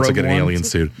 Dude from Once I Rogue get an One. alien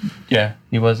suit. Yeah,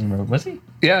 he was in Rogue. Was he?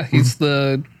 Yeah, he's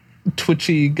the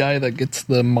twitchy guy that gets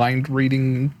the mind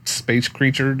reading space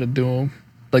creature to do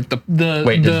like the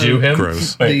Wait, to do him?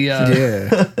 Gross. Wait. the Yeah,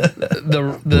 the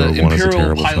Rogue One is a Imperial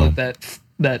terrible pilot film.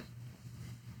 that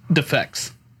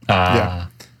defects. Ah.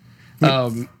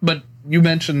 But you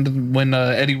mentioned when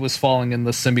Eddie was falling and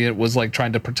the symbiote was like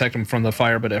trying to protect him from the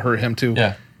fire, but it hurt him too.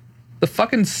 Yeah. The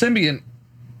fucking symbiote,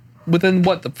 within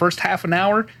the first half an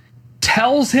hour,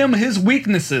 tells him his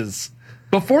weaknesses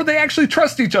before they actually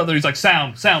trust each other. He's like,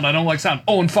 sound, I don't like sound.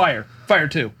 Oh, and fire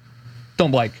too.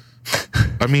 Don't like.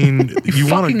 I mean, you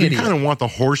fucking idiot. kind of want the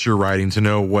horse you're riding to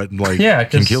know what Yeah,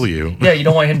 can kill you. Yeah, you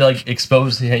don't want him to like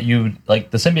expose you, like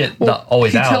the symbiote not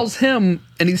always he out. tells him,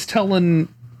 and he's telling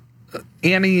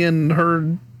Annie and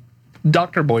her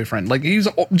doctor boyfriend. Like he's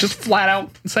just flat out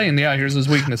saying, "Yeah, here's his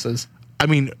weaknesses." I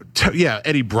mean,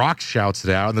 Eddie Brock shouts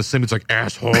it out, and the symbiote's like,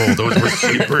 "Asshole, those were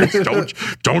secrets.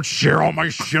 Don't share all my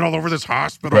shit all over this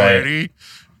hospital, Right. Eddie."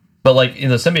 But like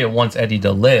the symbiote wants Eddie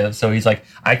to live, so he's like,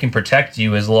 I can protect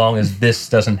you as long as this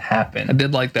doesn't I happen.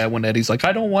 did like that when Eddie's like,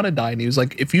 "I don't want to die," and he was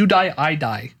like, "If you die, I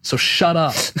die. So shut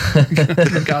up."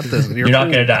 You got this. You're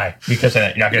not gonna die because of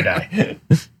that. You're not gonna die.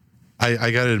 I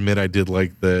gotta admit, I did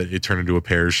like it turned into a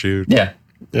parachute. Yeah.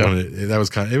 That was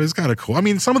kind of cool. I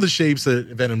mean, some of the shapes that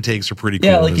Venom takes are pretty cool.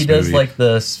 Yeah, in like he this does movie. like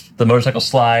the motorcycle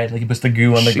slide, like he puts the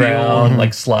goo on the Shield. ground,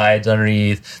 like slides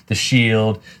underneath the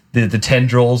shield, the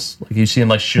tendrils, like you see him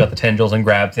like shoot out the tendrils and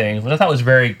grab things, which I thought was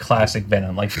very classic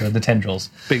Venom, like the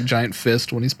tendrils. Big giant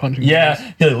fist when he's punching. Yeah,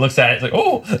 guys. he like, looks at it, it's like,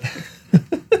 oh.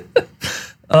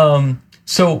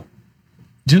 So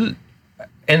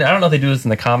and I don't know if they do this in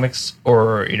the comics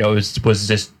or was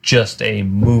this just a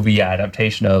movie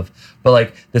adaptation of, but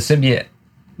like the symbiote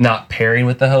not pairing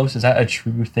with the host, is that a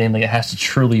true thing? Like it has to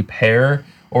truly pair,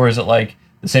 or is it like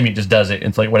the symbiote just does it?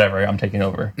 It's like whatever, I'm taking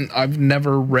over. I've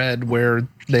never read where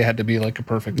they had to be like a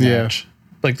perfect Yeah. match.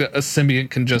 Like a symbiote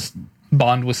can just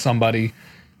bond with somebody,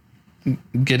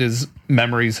 get his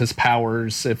memories, his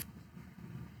powers, if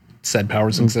said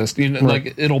powers exist.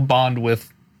 Like it'll bond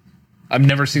with I've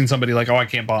never seen somebody like, oh, I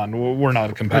can't bond. We're not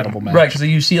a compatible match. Right, because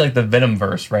you see like the Venom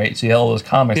verse, right? So you have all those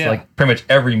comics, Yeah. like pretty much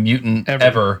every mutant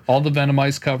ever. All the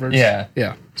Venomized covers. Yeah.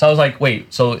 Yeah. So I was like,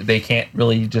 wait, so they can't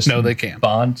really just No, they can't.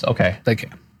 bond? Okay. They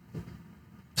can.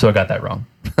 So I got that wrong.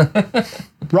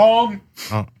 Wrong.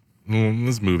 Oh,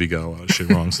 this movie got a lot of shit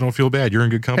wrong, so don't feel bad. You're in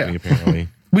good company, Yeah. apparently.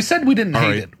 We said we didn't hate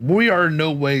right. it. We are in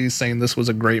no way saying this was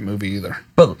a great movie either.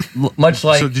 But much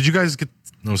like So did you guys get...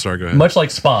 No, sorry, go ahead. much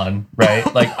like Spawn,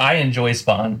 right? Like I enjoy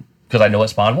Spawn because I know what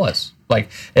Spawn was. Like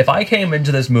if I came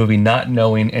into this movie not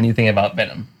knowing anything about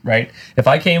Venom, right? If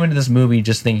I came into this movie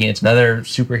just thinking it's another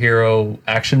superhero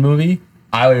action movie,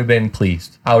 I would have been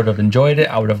pleased. I would have enjoyed it.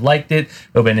 I would have liked it. It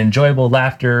would have been enjoyable,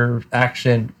 laughter,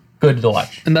 action, good to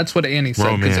watch. And that's what Annie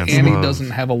said, because Romance, Annie love. doesn't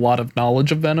have a lot of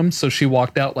knowledge of Venom, so she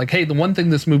walked out like, hey, the one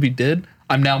thing this movie did,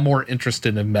 I'm now more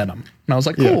interested in Venom. And I was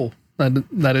like, cool.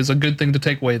 That is a good thing to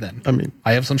take away then. I mean,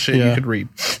 I have some shit you could read.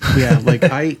 yeah, like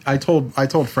I told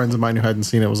friends of mine who hadn't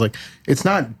seen it, was like, it's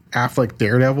not Affleck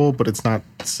Daredevil, but it's not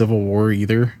Civil War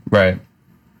either. Right.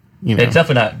 You know? It's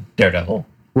definitely not Daredevil.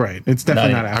 Right. It's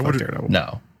definitely Not not even- Affleck Daredevil.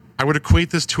 No. I would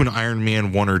equate this to an Iron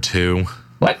Man 1 or 2.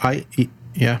 What?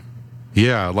 Yeah.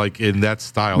 Yeah, like in that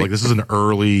style. Like this is an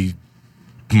early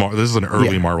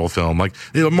Marvel film. Like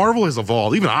Marvel has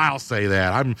evolved. Even I'll say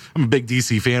that. I'm a big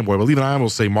DC fanboy, but even I will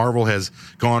say Marvel has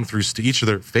gone through each of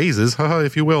their phases,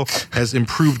 if you will, has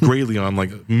improved greatly on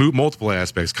like multiple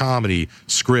aspects: comedy,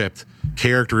 script,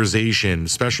 characterization,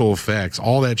 special effects.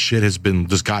 All that shit has been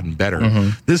just gotten better.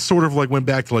 This sort of like went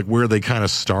back to like where they kind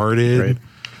of started,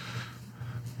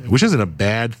 which isn't a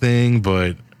bad thing,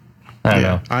 but. I don't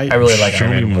know. I really like show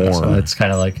Iron me Man 1, so more. it's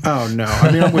kind of like Oh no.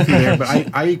 I mean, I'm with you there, but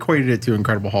I equated it to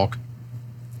Incredible Hulk.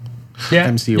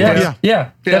 MCU.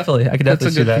 Yeah, definitely. I could That's definitely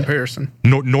a see good that. comparison.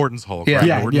 Norton's Hulk. Yeah. right?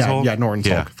 Yeah, Norton's Hulk. Norton's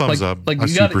Hulk. Thumbs up. Like I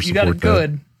you got super it support that.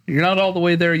 good. You're not all the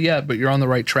way there yet, but you're on the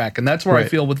right track. And that's where I Right.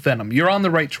 feel with Venom. You're on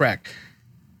the right track.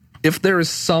 If there is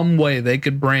some way they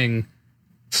could bring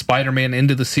Spider-Man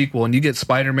into the sequel and you get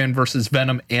Spider-Man versus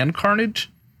Venom and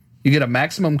Carnage, you get a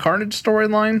Maximum Carnage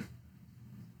storyline,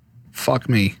 fuck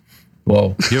me.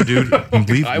 Whoa. Yo, dude,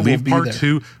 I will leave be part there.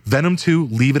 2, Venom 2,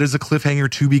 leave it as a cliffhanger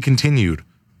to be continued.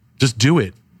 Just do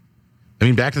it. I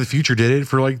mean, Back to the Future did it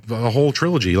for like the whole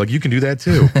trilogy. Like you can do that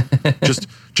too.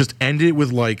 just end it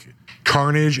with like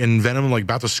Carnage and Venom like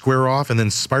about to square off, and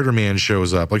then Spider-Man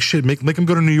shows up. Like shit, make him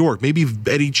go to New York. Maybe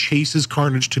Eddie chases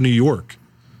Carnage to New York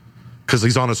because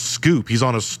he's on a scoop. He's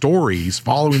on a story. He's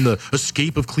following the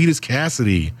escape of Cletus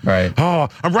Cassidy. Right. Oh,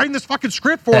 I'm writing this fucking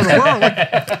script for him.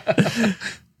 Like,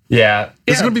 Yeah.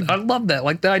 Yeah, I love that.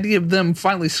 Like the idea of them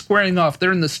finally squaring off.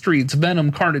 They're in the streets,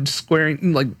 Venom, Carnage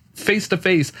squaring like face to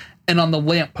face, and on the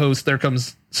lamppost there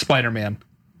comes Spider-Man.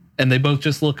 And they both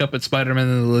just look up at Spider-Man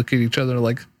and they look at each other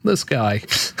like, this guy.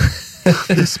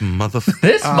 this motherfucker.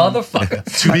 This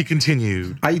motherfucker. To be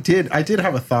continued. I did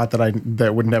have a thought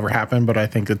that would never happen, but I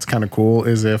think it's kind of cool.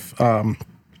 Is if Tom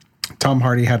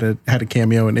Hardy had a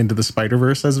cameo in Into the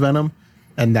Spider-Verse as Venom,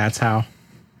 and that's how.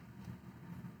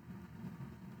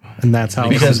 And that's how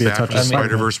Because it's back gonna be a touch from of Spider-Man.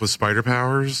 Spider-Verse with spider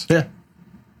powers. Yeah,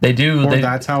 They do.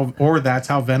 that's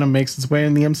how Venom makes its way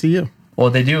in the MCU. Well,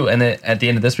 they do. And then at the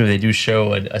end of this movie, they do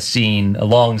show a scene, a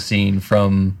long scene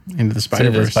from Into the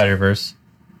Spider-Verse. Spider-Verse.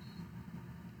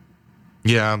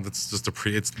 Yeah, that's just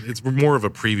it's more of a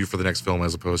preview for the next film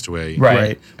as opposed to a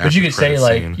Right. But you after could say credits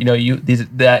like, scene.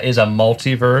 that is a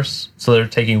multiverse. So they're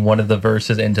taking one of the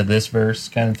verses into this verse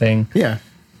kind of thing. Yeah,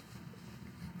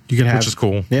 you could have, which is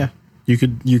cool. Yeah, you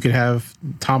could have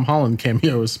Tom Holland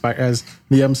cameo as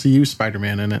the MCU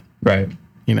Spider-Man in it. Right.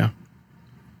 You know.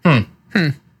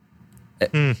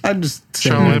 I'm just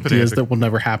saying Charlotte ideas Epidatic. that will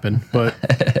never happen, but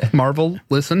Marvel,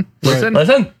 listen. Listen.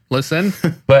 But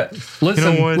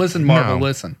Listen, what? listen, Marvel, No.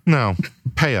 listen. No,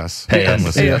 pay us. pay And us.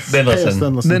 listen. Pay us. Then Hey, listen.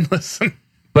 then listen. Then listen.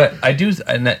 But I do,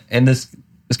 and this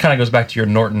kind of goes back to your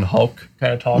Norton Hulk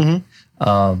kind of talk.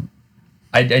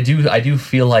 I do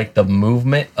feel like the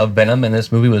movement of Venom in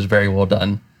this movie was very well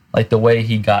done. Like the way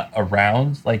he got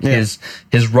around, like his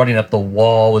running up the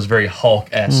wall was very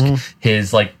Hulk-esque.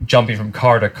 His like jumping from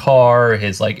car to car,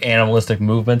 his like animalistic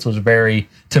movements was very,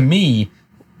 to me,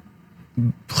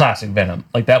 classic Venom.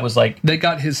 Like that was like, They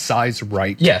got his size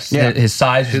right. yes, Yeah. his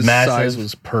size was His massive. size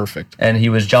was perfect. And he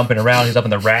was jumping around. He's up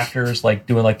in the rafters, like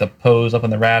doing like the pose up in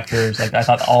the rafters. Like I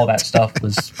thought all that stuff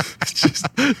was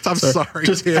I'm sorry.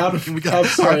 just Tim. out of Can we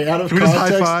context, can we just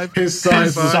high five? his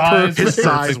size was size- perfect. His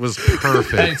size was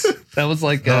perfect. Thanks. That was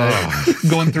like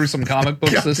going through some comic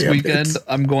books this damn it. weekend.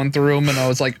 I'm going through them and I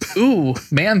was like, ooh,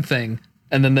 man thing.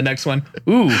 And then the next one,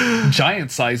 ooh,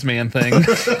 giant size man thing.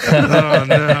 Oh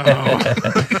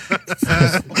no!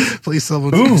 Please,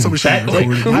 someone should that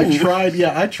record it.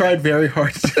 I tried very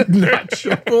hard to not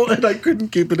chuckle, and I couldn't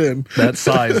keep it in. That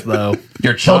size, though.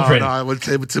 Your children.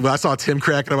 When I saw Tim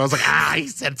cracking up, I was like, he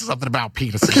said something about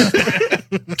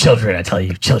penises. Children, I tell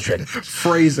you, children.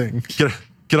 Phrasing.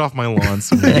 Get off my lawn.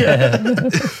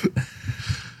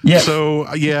 Yeah. So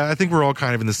I think we're all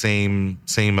kind of in the same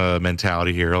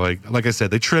mentality here. Like I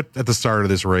said, they tripped at the start of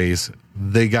this race.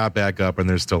 They got back up and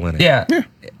they're still in it. Yeah.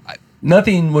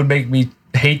 Nothing would make me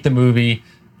hate the movie.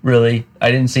 Really,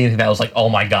 I didn't see anything that was like, oh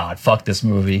my god, fuck this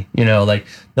movie. Like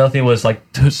nothing was like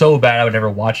so bad I would never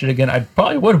watch it again. I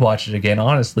probably would watch it again,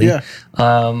 honestly. Yeah.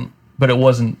 But it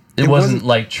wasn't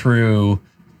like true,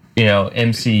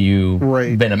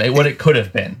 MCU Venom. What it could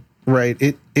have been. Right.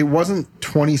 It wasn't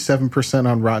 27%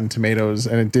 on Rotten Tomatoes,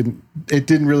 and it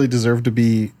didn't really deserve to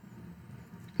be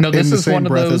No, this in the is same one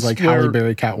of breath those as like where Halle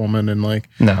Berry Catwoman and like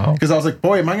No. because I was like,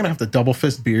 boy, am I gonna have to double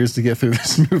fist beers to get through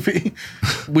this movie?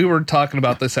 we were talking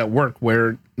about this at work,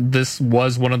 where this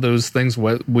was one of those things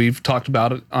what we've talked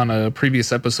about it on a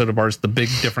previous episode of ours, the big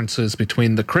differences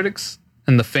between the critics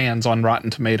and the fans on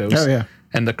Rotten Tomatoes. Oh, yeah.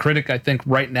 And the critic, I think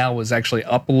right now is actually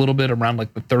up a little bit, around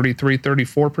like the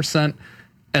 34%.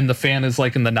 And the fan is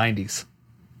like in the 90s.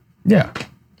 Yeah.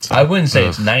 I wouldn't say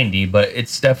it's 90, but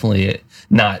it's definitely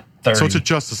not 30. So it's a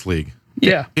Justice League.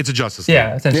 Yeah. It's a Justice League.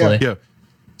 Yeah, essentially. Yeah.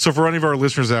 So for any of our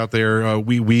listeners out there,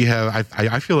 we have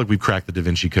I feel like we've cracked the Da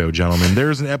Vinci Code, gentlemen.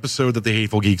 There's an episode that the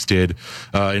Hateful Geeks did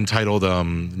entitled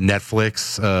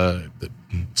Netflix,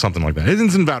 something like that.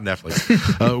 It's about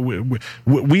Netflix.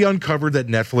 We uncovered that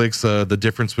Netflix, the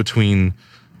difference between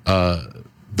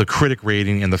the critic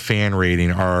rating and the fan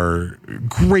rating are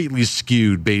greatly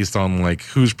skewed based on like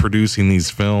who's producing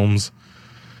these films.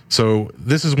 So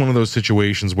this is one of those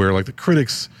situations where like the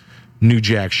critics knew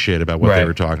jack shit about what they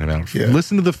were talking about. Yeah.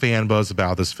 Listen to the fan buzz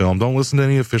about this film. Don't listen to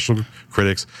any official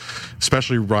critics,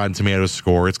 especially Rotten Tomatoes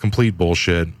score. It's complete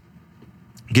bullshit.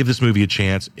 Give this movie a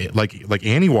chance. Like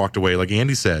Andy walked away, like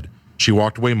Andy said, she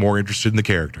walked away more interested in the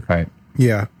character. Right.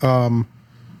 Yeah.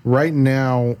 Right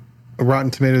now,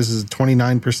 Rotten Tomatoes is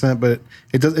 29%, but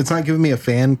it's not giving me a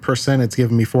fan percent. It's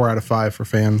giving me 4 out of 5 for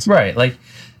fans. Right. Like,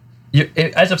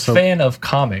 as a fan of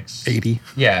comics, 80.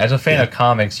 Yeah, as a fan of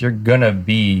comics, you're gonna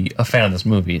be a fan of this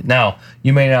movie. Now,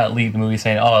 you may not leave the movie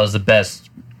saying, "Oh, it was the best,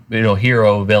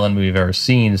 hero villain movie I've ever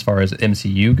seen," as far as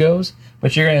MCU goes,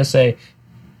 but you're gonna say,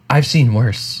 "I've seen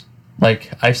worse." Like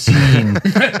I've seen,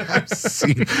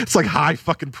 it's like high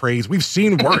fucking praise. We've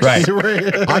seen worse. Right.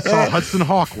 I saw Hudson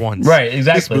Hawk once. Right,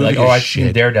 exactly. Like, I've shit.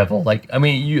 seen Daredevil. Like, I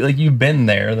mean, you've been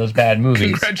there. Those bad movies.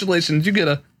 Congratulations, you get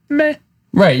a meh.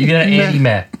 Right, you get an Andy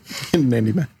Matt.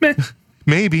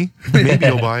 Maybe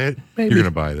you'll buy it. You're gonna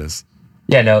buy this.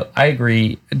 Yeah, no, I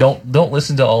agree. Don't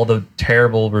listen to all the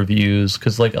terrible reviews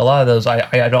because like a lot of those,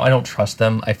 I don't trust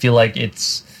them. I feel like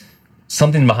it's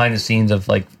something behind the scenes of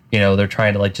like they're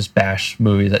trying to like just bash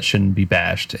movies that shouldn't be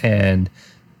bashed, and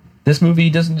this movie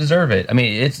doesn't deserve it. I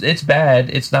mean, it's bad.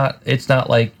 It's not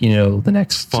like the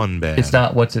next fun bad. It's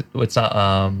not it's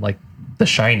not like The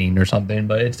Shining or something,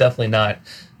 but it's definitely not.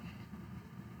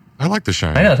 I like The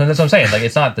Shining. I know, that's what I'm saying. Like,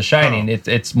 it's not The Shining.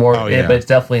 It's more, but it's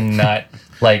definitely not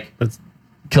like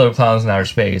Killer Clowns in Outer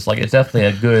Space. Like, it's definitely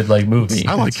a good like movie.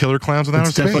 I like Killer Clowns in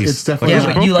Outer Space. It's definitely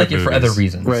yeah, but you like it for other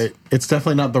reasons, right? It's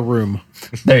definitely not The Room.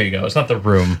 There you go. It's not The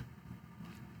Room.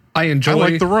 I enjoy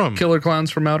like The Room. Killer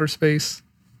Clowns from Outer Space.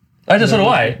 So do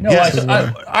I. No, Yes.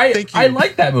 I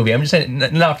like that movie. I'm just saying,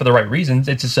 not for the right reasons.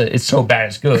 It's just it's so bad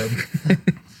it's good.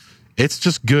 It's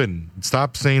just good.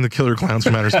 Stop saying the Killer Clowns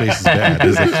from Outer Space is bad. That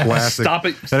is a classic. Stop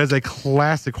it. That is a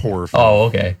classic horror film. Oh,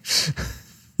 okay.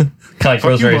 Kind of like Fuck you,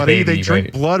 Rosemary's buddy. Baby, They drink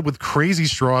right? blood with crazy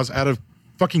straws out of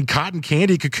fucking cotton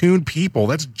candy cocoon people.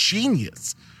 That's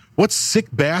genius. What sick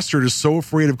bastard is so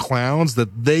afraid of clowns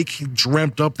that they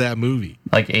dreamt up that movie?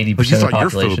 Like 80% Like you of the thought your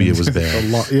population. phobia was A bad.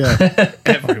 lot, yeah.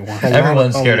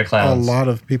 Everyone's scared of clowns. A lot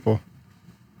of people.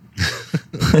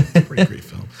 Great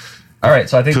film. All right,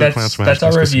 so I think Killer Clowns from that's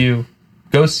Outer our Space. review.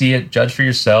 Go see it, judge for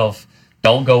yourself.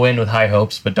 Don't go in with high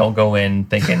hopes, but don't go in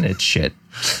thinking it's shit.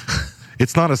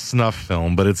 It's not a snuff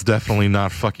film, but it's definitely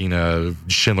not fucking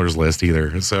Schindler's List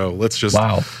either. So let's just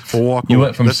we'll walk. You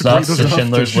went from that's snuff to that's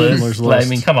Schindler's List. List. I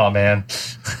mean, come on, man.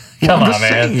 Well, Come I'm on, just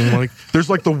man. saying, like, there's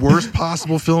like the worst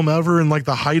possible film ever and like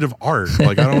the height of art.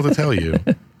 Like, I don't know what to tell you.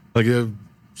 Like,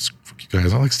 fuck you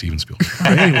guys. I like Steven Spielberg.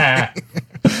 Anyway.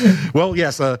 Well,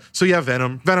 yes. So yeah,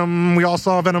 Venom. Venom. We all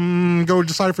saw Venom. Go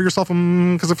decide for yourself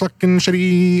because of fucking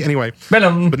shitty. Anyway,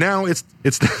 Venom. But now it's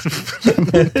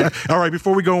all right.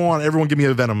 Before we go on, everyone give me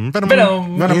a Venom. Venom.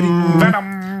 Venom.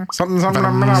 Venom. Something.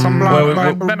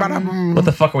 What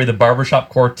the fuck are we? The barbershop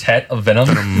quartet of Venom?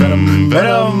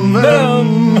 Venom.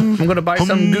 I'm gonna buy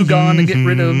some Goo Gone and get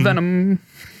rid of Venom.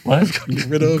 What? Get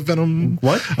rid of Venom.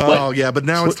 What? Oh yeah, but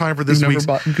now it's time for this You've never week's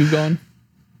bought Goo Gone?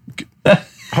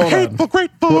 Hold on. Hateful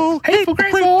Grateful. Hateful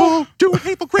Grateful. Do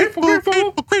Hateful Grateful.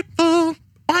 Hateful Grateful.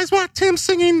 Why is what Tim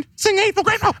singing? Sing Hateful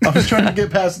Grateful. I was trying to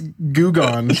get past Goo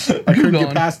Gone. I couldn't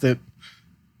get past it.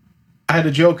 I had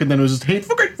a joke and then it was just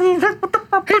hateful grateful.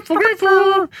 Hateful Grateful.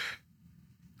 All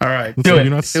right. Do it.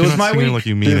 You're not, It was my singing week. like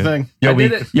you Do mean your it. thing. Yo, I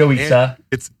week. did it. Yo, week, sir.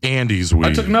 It's Andy's week.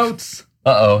 I took notes.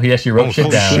 Uh-oh. He actually wrote shit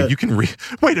Holy down. shit, you can read.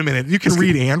 Wait a minute. You can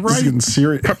read and This is write? getting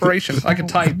serious. Preparation. I can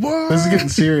type. This is getting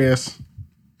serious.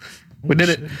 We did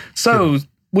it. So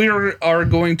we are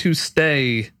going to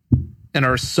stay in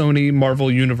our Sony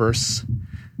Marvel universe.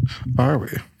 Are we?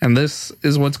 And this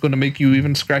is what's going to make you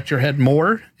even scratch your head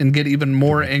more and get even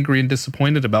more angry and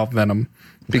disappointed about Venom.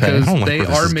 Because I don't like they where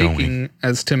this are is making, going.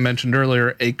 as Tim mentioned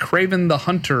earlier, a Kraven the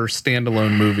Hunter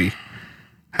standalone movie.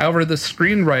 However, the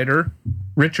screenwriter,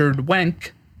 Richard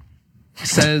Wenk,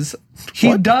 says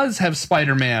he does have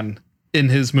Spider-Man in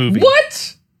his movie.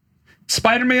 What?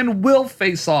 Spider-Man will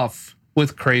face off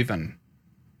with Kraven.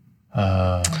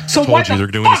 So Told why you they're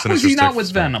the doing a fuck was Sinister he not Six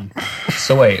with film. Venom?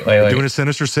 So wait. Doing a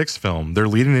Sinister Six film. They're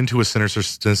leading into a Sinister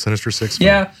Six film.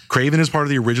 Yeah. Craven is part of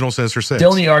the original Sinister Six. The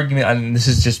only argument, and this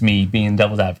is just me being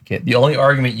devil's advocate, the only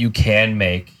argument you can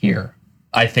make here,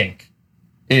 I think,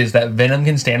 is that Venom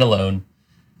can stand alone,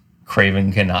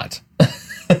 Kraven cannot.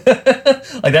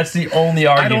 Like, that's the only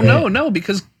I argument. don't know. No,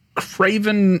 because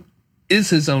Kraven is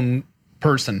his own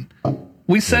person.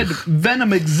 We said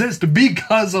Venom exists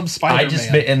because of Spider-Man. I just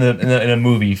meant in a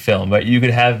movie film, but you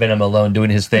could have Venom alone doing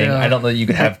his thing. Yeah. I don't know that you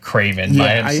could have Kraven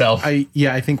by himself. I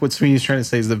think what Sweeney's trying to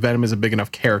say is that Venom is a big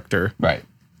enough character. Right.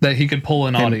 that he could pull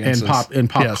in audiences. in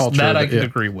pop Yes, culture, that I that- could yeah.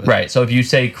 agree with. Right. So if you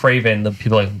say Kraven, the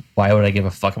people are like, why would I give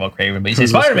a fuck about Kraven? But you say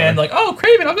Who's this Spider-Man, guy? like, oh,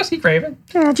 Kraven, I'll go see Kraven.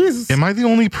 Oh Jesus! Am I the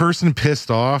only person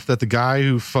pissed off that the guy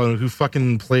who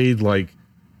fucking played like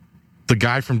the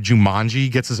guy from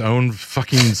Jumanji gets his own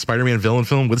fucking Spider-Man villain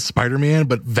film with Spider-Man,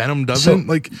 but Venom doesn't? So-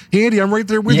 Like, Andy, I'm right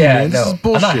there with you, Yeah, man. This no, is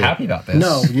bullshit. I'm not happy about this.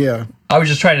 No, yeah. I was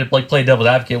just trying to like play devil's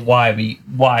advocate why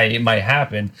it might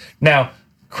happen. Now,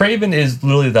 Kraven is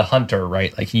literally the hunter,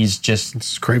 right? Like he's just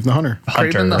It's Kraven the Hunter.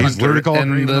 hunter. Craven the He's Hunter, literally called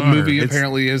and Craven the the Hunter. movie It's-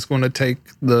 apparently is going to take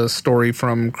the story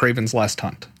from Craven's Last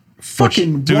Hunt.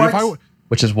 Fucking Dude, what?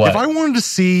 Which is what? if I wanted to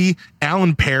see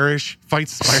Alan Parrish fight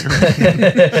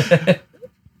Spider-Man,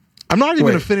 I'm not even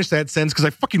Wait. going to finish that sentence because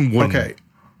I fucking wouldn't. Okay.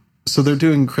 So they're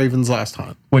doing Kraven's Last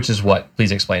Hunt. Which is what?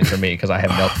 Please explain for me because I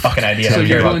have no fucking idea So how to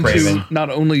hear you're about going Kraven. to not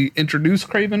only introduce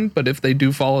Craven, but if they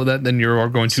do follow that, then you are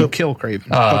going to kill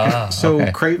Craven. So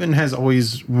okay. Kraven has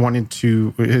always wanted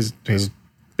to his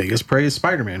biggest prey is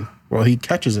Spider-Man. Well, he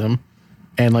catches him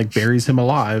and like buries him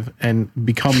alive and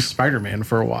becomes Spider-Man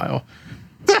for a while.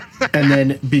 And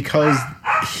then because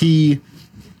he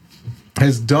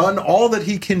has done all that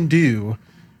he can do,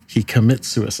 he commits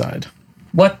suicide.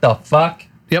 What the fuck?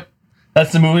 Yep.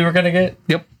 That's the movie we're gonna get?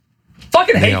 Yep.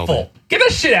 Fucking Nailed hateful. it. Get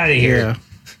that shit out of here. Yeah.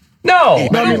 No.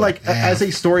 No, I mean like as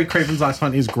a story, Kraven's Last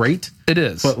Hunt is great, It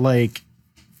is. but like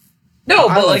No,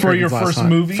 I but like like for your Last first Hunt.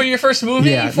 movie, for your first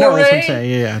movie, yeah, foray, no, that's what I'm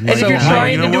saying. Yeah. and if So, you're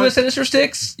trying you know to do what? a Sinister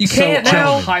Six, you so can't I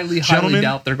now. highly Gentlemen?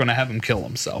 doubt they're going to have him kill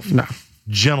himself. No.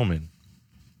 Gentlemen,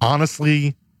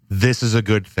 honestly, this is a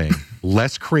good thing.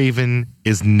 Less Craven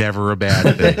is never a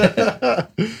bad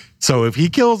thing. So if he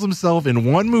kills himself in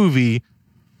one movie,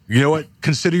 you know what?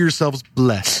 Consider yourselves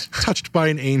blessed, touched by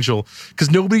an angel,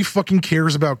 because nobody fucking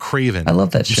cares about Craven. I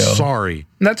love that I'm show. sorry.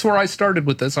 And that's where I started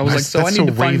with this. I was That's- like, so I that's need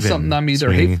to so find Raven, something I'm either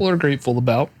Sweeney. hateful or grateful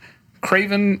about.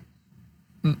 Craven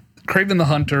the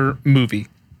Hunter movie.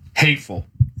 Hateful.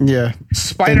 Yeah.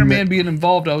 Spider-Man being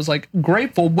involved, I was like,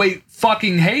 grateful, wait,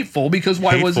 fucking hateful, because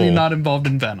why wasn't he Hateful. not involved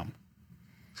in Venom?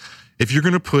 If you're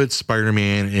going to put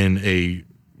Spider-Man in a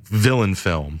villain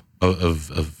film of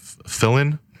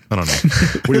villain, I don't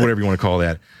know, whatever you want to call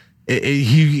that,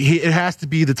 it has to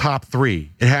be the top three.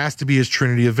 It has to be his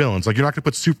trinity of villains. Like, you're not going to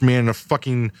put Superman in a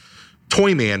fucking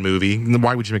Toy Man movie. Then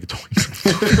why would you make a toy?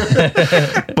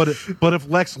 but if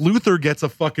Lex Luthor gets a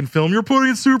fucking film, you're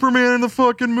putting Superman in the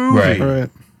fucking movie. Right. All right.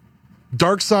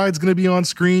 Darkseid's going to be on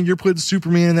screen. You're putting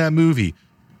Superman in that movie.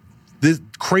 This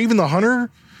Kraven the Hunter,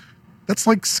 that's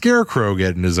like Scarecrow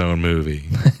getting his own movie.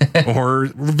 Or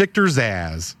Victor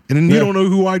Zsasz. And then you don't know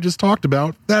who I just talked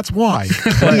about. That's why.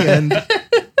 The end.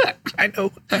 I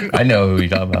know. I know who you're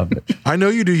talking about. But I know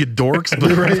you do, you dorks.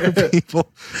 But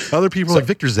other people are like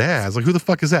Victor Zsasz. Like, who the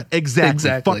fuck is that? Exactly.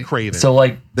 Fuck Craven. so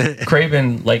like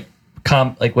Craven, like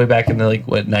way back in the like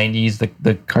what 90s,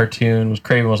 the cartoon was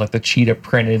Craven was like the cheetah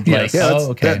printed. Yes. Like, Yeah,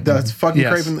 okay, that's fucking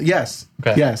Yes. Craven. Yes.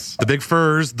 Okay. Yes. the big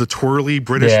furs, the twirly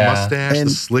British Yeah. mustache, the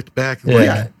And- slicked back,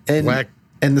 Yeah. And black.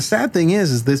 and the sad thing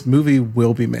is this movie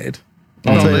will be made.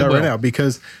 I'll Oh, tell you it that will. right now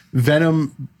because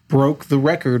Venom broke the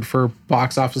record for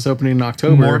box office opening in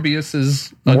October. Morbius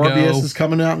is a Morbius go. is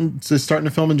coming out and is starting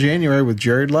to film in January with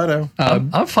Jared Leto.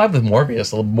 I'm fine with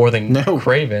Morbius a little more than No.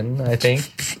 Craven. I think,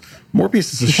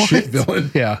 Morbius is a shit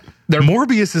villain. Yeah. They're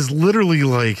Morbius is literally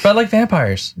like but I like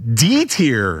vampires. D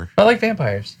tier. I like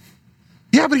vampires.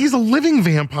 Yeah, but he's a living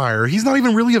vampire. He's not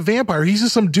even really a vampire. He's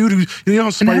just some dude who, you know, and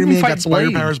have Spider him Man fight got spider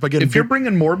Blade. powers by getting. If you're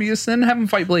bringing Morbius in, have him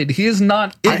fight Blade. He is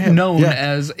not known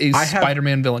as a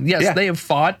Spider-Man villain. Yes, Yeah. they have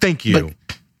fought. Thank you. Like,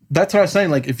 that's what I was saying.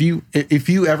 Like if you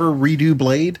ever redo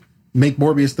Blade, make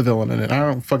Morbius the villain in it. I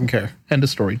don't fucking care. End of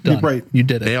story. Done. Right. You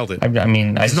did it. Nailed it. I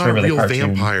mean, I He's just not a remember real the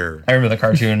cartoon. vampire. I remember the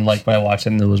cartoon. Like when I watched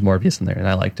it, and there was Morbius in there, and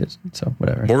I liked it. So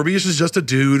whatever. Morbius is just a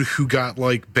dude who got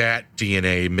like bat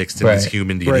DNA mixed in his Right.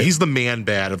 human DNA. Right. He's the man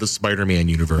bat of the Spider-Man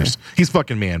universe. He's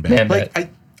fucking man bat. Man, Like but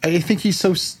I think he's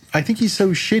so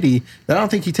shitty that I don't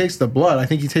think he takes the blood. I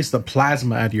think he takes the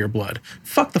plasma out of your blood.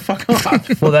 Fuck the fuck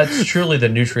off. well, that's truly the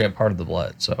nutrient part of the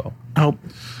blood. So Oh,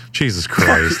 Jesus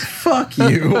Christ. fuck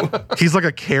you. He's like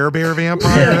a Care Bear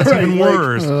vampire. That's right, even like,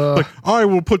 worse. Like, I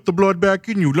will put the blood back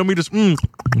in you. Let me just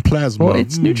plasma. well,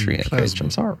 it's nutrient plasma. based. I'm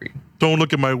sorry. Don't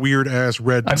look at my weird ass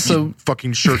red so-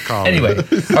 fucking shirt collar. Anyway,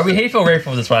 are we hateful or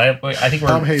grateful for this one? I think we're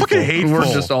I'm hateful. fucking hateful. We're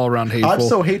just all around hateful. I'm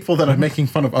so hateful that I'm making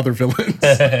fun of other villains.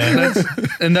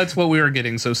 and that's what we are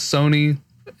getting. So Sony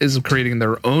is creating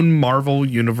their own Marvel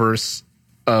universe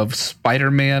of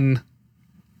Spider-Man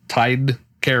tied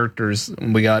characters.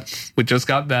 And we just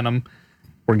got Venom.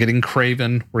 We're getting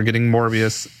Craven. We're getting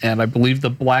Morbius. And I believe the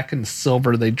Black and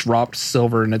Silver, they dropped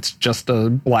Silver, and it's just a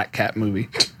Black Cat movie.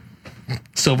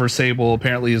 Silver Sable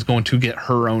apparently is going to get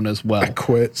her own as well.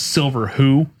 Quit. Silver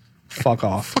who? Fuck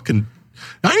off. fucking.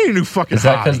 I need a new fucking. Is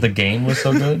that hobby. because the game was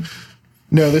so good?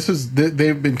 No, this is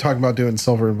they've been talking about doing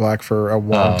Silver and Black for a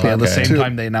long Oh, time. Yeah, the Okay. same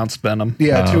time they announced Venom.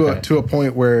 Yeah, Oh, to okay. to a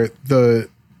point where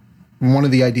one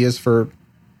of the ideas for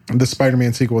the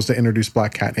Spider-Man sequel was to introduce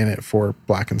Black Cat in it for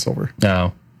Black and Silver.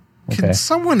 No. Okay. Can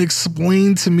someone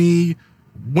explain to me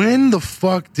when the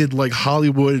fuck did like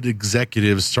Hollywood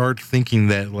executives start thinking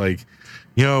that like,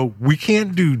 you know, we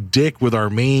can't do dick with our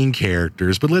main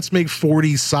characters, but let's make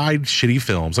 40 side shitty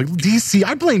films. Like DC,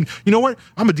 I blame, you know what?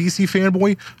 I'm a DC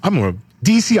fanboy.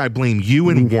 DC, I blame you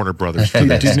and Warner Brothers for Do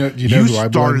this. you know who I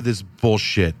blame? started this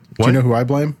bullshit. Do What? you know who I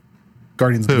blame?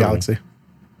 Guardians of Who? the Galaxy.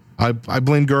 I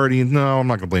blame Guardians. No, I'm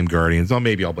not going to blame Guardians. Oh,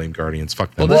 maybe I'll blame Guardians.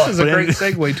 Fuck them. Well, this is a But great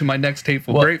segue to my next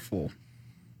Hateful Well- Grateful.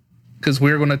 Because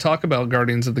we're going to talk about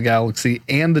Guardians of the Galaxy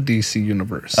and the DC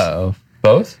Universe. Oh,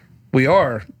 both? We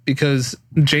are, because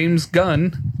James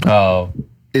Gunn Oh,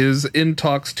 is in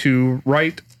talks to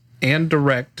write and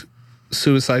direct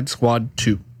Suicide Squad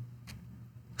 2.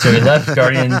 so he left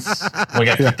Guardians. We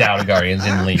got kicked out of Guardians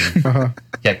and leave.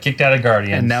 Got kicked out of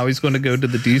Guardians. And now he's going to go to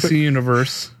the DC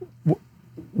Universe.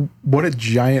 What a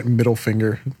giant middle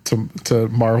finger to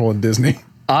Marvel and Disney.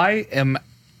 I am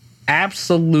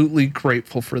absolutely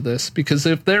grateful for this, because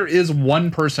if there is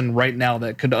one person right now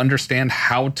that could understand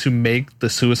how to make the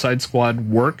Suicide Squad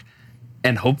work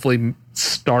and hopefully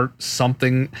start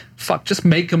something, just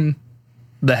make him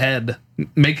the head.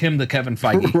 Make him the Kevin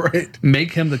Feige. Right.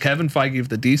 Make him the Kevin Feige of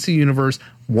the DC Universe.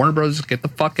 Warner Brothers, get the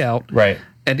fuck out. Right.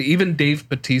 And even Dave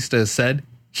Bautista has said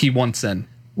he wants in.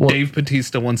 Dave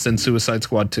Bautista wants in Suicide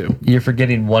Squad 2. You're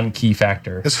forgetting one key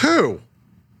factor. It's who?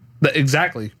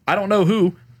 Exactly. I don't know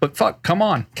who, but fuck, come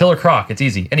on. Killer Croc. It's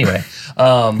easy. Anyway.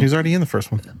 He's already in the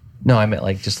first one. No, I meant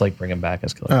just bring him back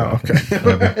as Killer Oh, Croc.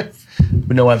 okay.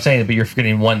 But no, what I'm saying, but you're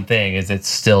forgetting one thing is it's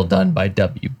still done by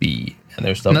WB. And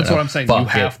they're still And that's gonna what I'm saying. You fuck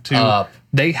have it to. up.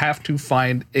 They have to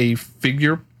find a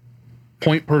figure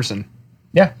point person,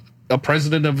 Yeah. a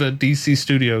president of the DC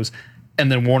studios,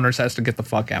 and then Warner's has to get the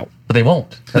fuck out. But they won't.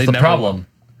 That's They the never problem.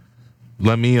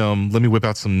 Let me whip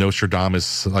out some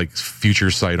Nostradamus like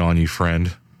future sight on you,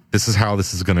 friend. This is how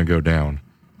this is going to go down.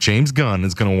 James Gunn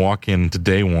is going to walk in to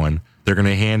day one. They're going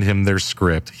to hand him their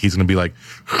script. He's going to be like,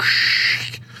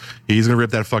 he's going to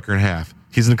rip that fucker in half.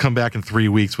 He's going to come back in 3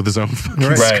 weeks with his own fucking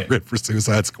Right. script for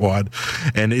Suicide Squad,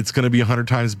 and it's going to be 100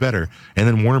 times better. And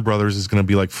then Warner Brothers is going to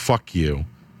be like, fuck you,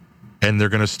 and they're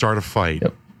going to start a fight.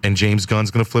 Yep. And James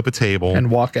Gunn's going to flip a table And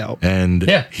walk out. and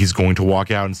Yeah. he's going to walk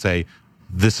out and say,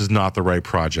 this is not the right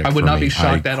project. I would for not me. be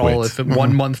shocked I at quit. all if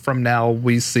 1 month from now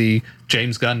we see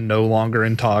James Gunn no longer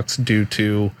in talks due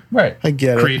to Right. I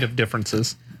get it. creative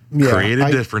differences. Yeah, Creative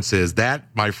I differences. That,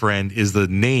 my friend, is the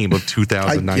name of get it.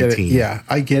 2019. Yeah,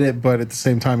 I get it. But at the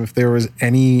same time, if there was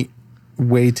any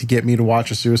way to get me to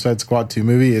watch a Suicide Squad 2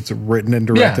 movie, it's written and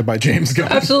directed by James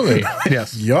Gunn. Absolutely.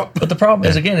 Yes. Yup. But the problem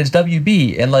is, again, it's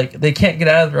WB, and like they can't get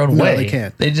out of their own No, way. they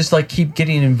can't. They just like keep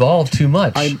getting involved too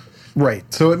much. Right.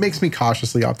 So it makes me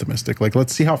cautiously optimistic. Like,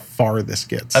 let's see how far this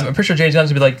gets. I'm pretty sure James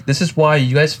Gunn's gonna be like, "This is why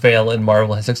you guys fail and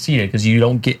Marvel has succeeded because you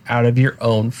don't get out of your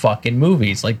own fucking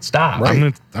movies. Like, stop."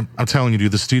 Right. I'm telling you,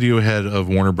 dude, the studio head of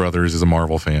Warner Brothers is a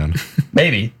Marvel fan.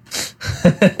 Maybe.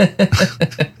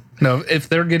 No, if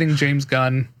they're getting James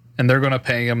Gunn and they're going to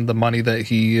pay him the money that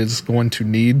he is going to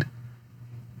need,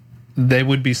 they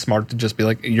would be smart to just be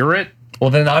like, "You're it. Well,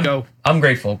 then Go. I'm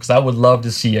grateful because I would love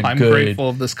to see I'm grateful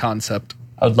of this concept."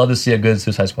 I would love to see a good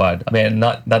Suicide Squad. I mean,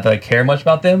 not that I care much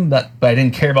about them, but I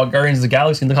didn't care about Guardians of the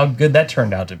Galaxy, and look how good that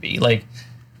turned out to be. Like,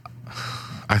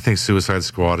 I think Suicide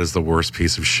Squad is the worst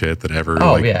piece of shit that ever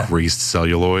greased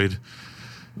celluloid.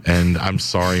 And I'm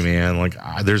sorry, man. Like,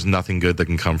 there's nothing good that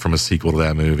can come from a sequel to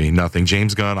that movie. Nothing.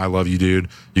 James Gunn, I love you, dude.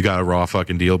 You got a raw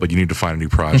fucking deal, but you need to find a new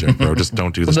project, bro. Just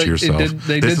don't do this to yourself.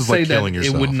 They this did is say like that killing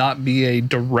yourself. it would not be a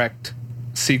direct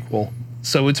sequel.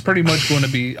 So it's pretty much going to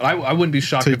be. I wouldn't be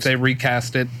shocked if they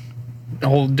recast it, a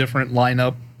whole different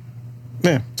lineup.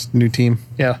 Yeah, it's a new team.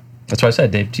 Yeah. that's why I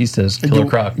said Dave Bautista's Killer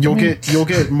Croc. You'll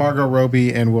get Margot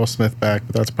Robbie and Will Smith back,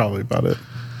 but that's probably about it.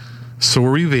 So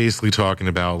are we basically talking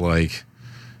about like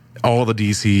all the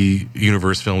DC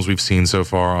Universe films we've seen so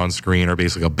far on screen are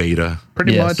basically a beta?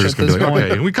 Pretty Yes. much They're at just gonna this be like,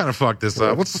 point. okay, we kind of fucked this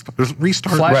up. Let's just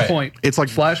restart. Flashpoint. It's like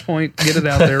Flashpoint. Get it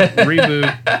out there.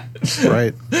 Reboot.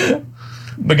 Right.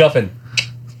 MacGuffin.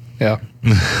 Yeah.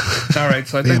 All right.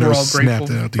 So I think Man, we're it all was grateful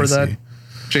snapped out, for DC. that.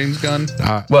 James Gunn.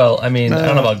 Well, I mean, I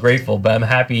don't know about grateful, but I'm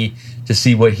happy to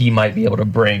see what he might be able to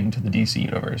bring to the DC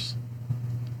universe.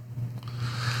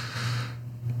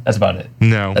 That's about it.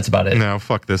 No, That's about it. No,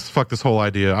 fuck this. Fuck this whole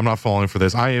idea. I'm not falling for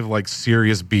this. I have like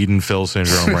serious beaten Phil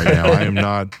syndrome right now. I am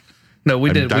not. No, we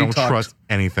I did. don't We talked. trust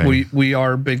anything. We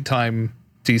are big time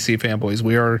DC fanboys.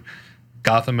 We are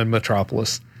Gotham and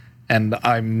Metropolis, and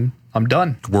I'm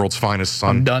done. World's finest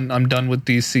son. I'm done. I'm done with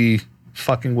DC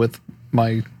fucking with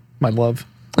my love.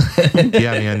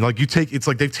 Yeah, man. Like it's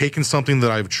like they've taken something that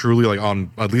I've truly like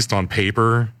on at least on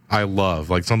paper I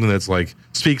love, like something that's like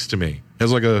speaks to me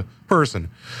as like a person.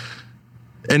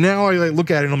 And now I like,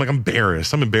 look at it and I'm like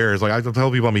embarrassed. I'm embarrassed. Like I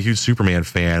tell people I'm a huge Superman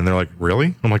fan, and they're like,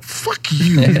 "Really?" I'm like, "Fuck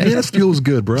you." Man of Steel is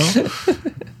good, bro.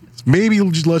 Maybe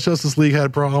Justice League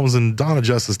had problems, and Dawn of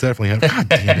Justice definitely had. God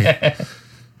damn it.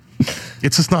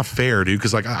 It's just not fair, dude,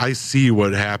 because like I see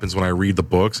what happens when I read the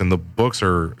books, and the books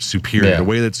are superior. Yeah. The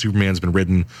way that Superman's been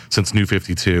written since New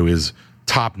 52 is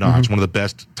top notch, one of the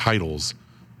best titles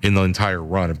in the entire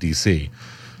run of DC.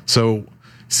 So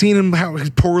seeing him how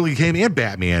poorly him and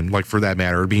Batman, like for that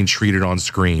matter, are being treated on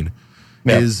screen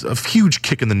is a huge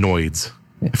kick in the noids.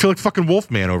 I feel like fucking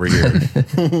Wolfman over here.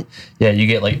 Yeah, you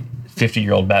get like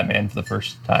 50-year-old Batman for the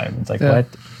first time. It's like, what?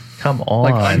 Come on.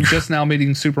 Like I'm just now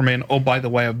meeting Superman. Oh, by the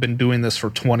way, I've been doing this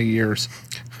for 20 years.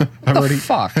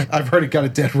 Fuck. I've already got a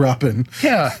dead Robin.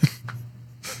 Yeah.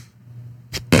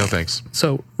 No thanks.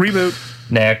 So reboot.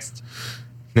 Next.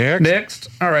 Next.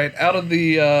 All right. Out of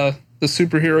the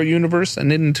superhero universe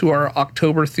and into our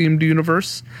October themed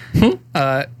universe.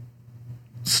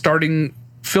 Starting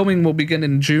filming will begin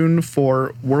in June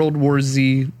for World War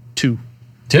Z 2.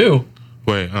 2.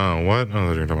 Wait, what?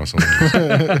 Oh, they're talking about something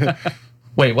else.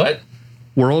 Wait, what?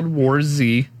 World War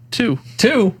Z 2.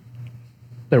 2?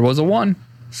 There was a 1.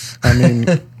 I mean,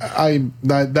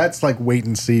 that's like wait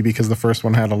and see, because the first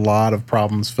one had a lot of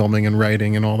problems filming and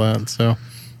writing and all that. So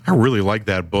I really like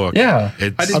that book. Yeah.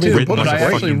 It's I did too, written but like I a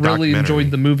actually fucking really documentary.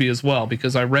 enjoyed the movie as well,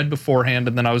 because I read beforehand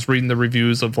and then I was reading the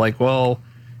reviews of like, well,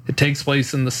 it takes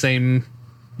place in the same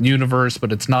universe,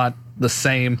 but it's not the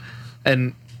same.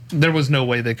 And there was no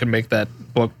way they could make that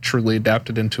book truly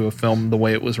adapted into a film the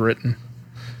way it was written.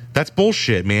 That's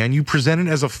bullshit, man. You present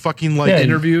it as a fucking like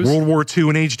interviews. World War II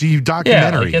in HD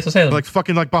documentary. like, that's what I'm saying. Like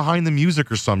fucking like behind the music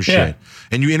or some shit. Yeah.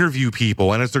 And you interview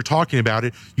people, and as they're talking about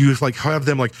it, you just like have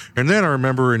them like, and then I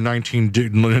remember in 2000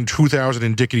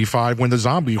 and Dickety 5 when the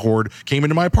zombie horde came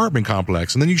into my apartment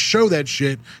complex, and then you show that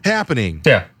shit happening.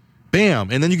 Yeah.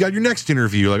 Bam. And then you got your next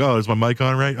interview. Like, oh, is my mic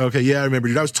on right? Okay, yeah, I remember,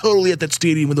 dude. I was totally at that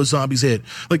stadium when those zombies hit.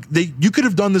 Like you could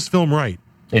have done this film right.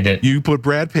 They did. You put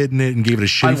Brad Pitt in it and gave it a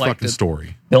shitty liked fucking it.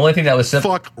 story. The only thing that was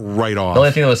Fuck right off. The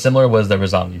only thing that was similar was there were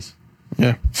zombies.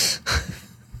 yeah,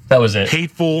 That was it.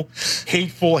 Hateful.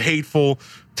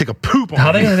 take a poop on How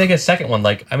are they you. going to make a second one?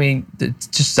 Like, I mean, it's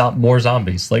just more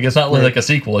zombies. Like, it's not really like a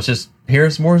sequel. It's just,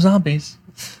 here's more zombies.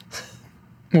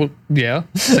 Well, yeah.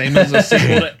 Same as a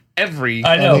sequel to every.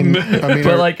 I know.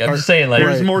 But, like, I'm just saying, like,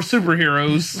 There's more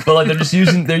superheroes. but, like,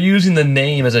 they're using the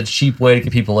name as a cheap way to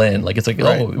get people in. Like, it's like,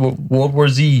 Right. oh, World War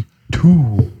Z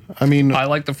 2. I mean, I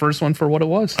like the first one for what it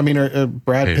was. are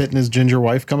Brad Pitt and his ginger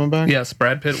wife coming back? Yes,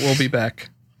 Brad Pitt will be back.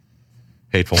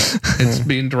 Hateful. It's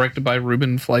being directed by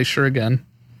Ruben Fleischer again.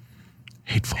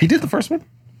 Hateful. He did the first one?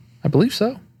 I believe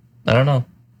so. I don't know.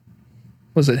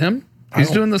 Was it him? I He's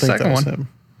don't doing the think second that was one. him.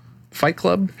 Fight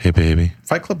Club. Hey, baby.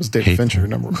 Fight Club is David Hateful. Fincher.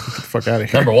 Get the fuck out of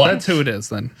here. Number 1. That's who it is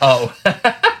then. Oh,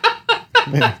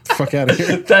 Yeah, fuck out of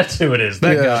here. that's who it is.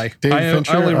 That Yeah, guy. David I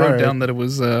Fincher, only wrote alright. down that it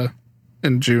was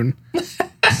in June.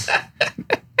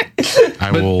 I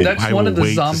will. that's I one will of the wait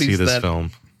to zombies see this that-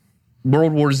 film.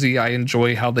 World War Z, I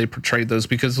enjoy how they portrayed those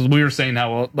because we were saying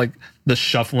how like the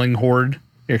shuffling horde,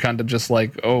 you're kind of just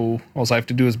like, oh, all I have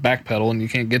to do is backpedal and you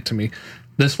can't get to me.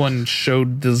 This one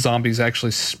showed the zombies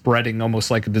actually spreading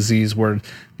almost like a disease where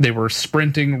they were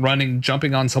sprinting, running,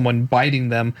 jumping on someone, biting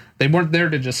them. They weren't there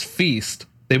to just feast.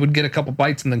 They would get a couple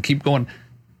bites and then keep going.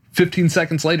 15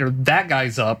 seconds later, that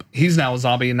guy's up. He's now a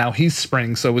zombie and now he's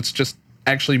sprinting. So it's just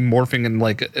actually morphing and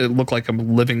like it looked like a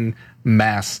living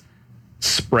mass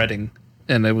spreading.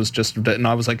 And it was just, and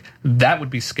I was like, that would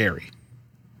be scary.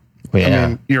 Yeah. I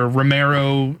mean, Your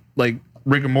Romero, like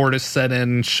rigor mortis set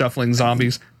in, shuffling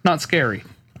zombies, not scary.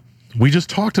 We just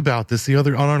talked about this on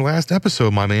our last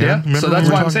episode, my man. Yeah. Remember So when that's we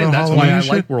were why I'm talking saying about that's why Halloween I and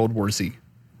shit? like World War Z.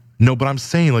 No, but I'm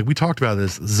saying, like, we talked about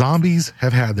this. Zombies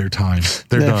have had their time.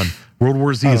 They're Yeah. done. World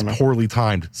War Z I is don't know. poorly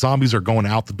timed. Zombies are going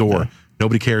out the door.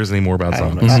 Nobody cares anymore about I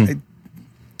don't zombies. know.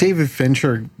 David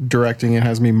Fincher directing it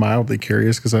has me mildly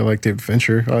curious because I like David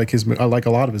Fincher. I like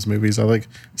a lot of his movies. I like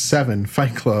Seven,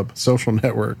 Fight Club, Social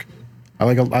Network. I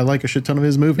like a shit ton of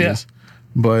his movies.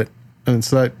 Yeah. And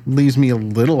so that leaves me a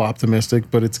little optimistic,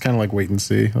 but it's kind of like wait and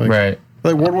see. Like, Right.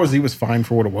 Like World War Z was fine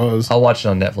for what it was. I'll watch it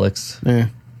on Netflix. Yeah.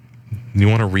 You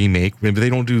want to remake? Maybe they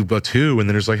don't do a 2, and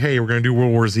then it's like, hey, we're going to do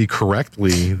World War Z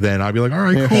correctly. Then I'd be like, all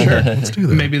right, Yeah, cool. sure. Let's do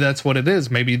that. Maybe that's what it is.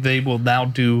 Maybe they will now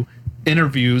do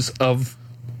interviews of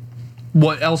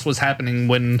what else was happening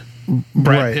when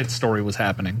Brad Right. Pitt's story was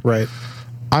happening. Right.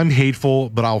 I'm hateful,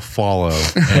 but I'll follow.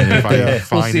 And if I Yeah. We'll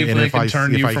find see if and they if can I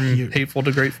turn if you I from hear- hateful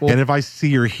to grateful. and if I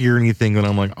see or hear anything, then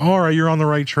I'm like, all right, you're on the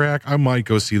right track. I might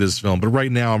go see this film. But right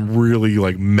now, I'm really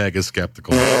like mega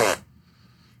skeptical.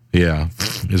 Yeah,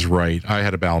 is right. I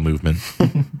had a bowel movement.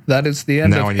 that is the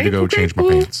end Now of I need to go Hateful change my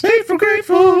Grateful. pants. Hateful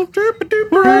Grateful.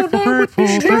 Grateful, grateful.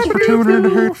 Thanks for tuning in to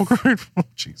Hateful Grateful.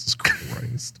 Jesus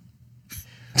Christ.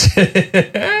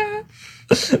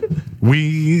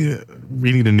 We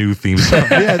need a new theme song.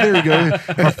 Yeah, there you go.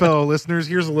 Our fellow listeners,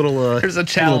 here's a little Here's a little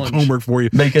challenge. homework for you.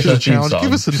 Make us Here's a theme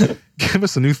song. Give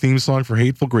us a new theme song for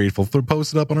Hateful Grateful.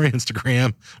 Post it up on our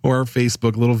Instagram or our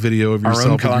Facebook. A little video of Our own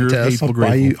yourself with your contest. Hateful I'll buy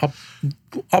Grateful. you.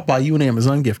 I'll buy you an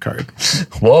Amazon gift card.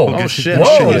 Whoa. Oh shit! Whoa. I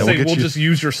was gonna we'll say, get we'll you- just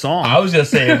use your song. I was going to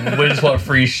say, we just want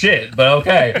free shit, but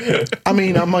okay. I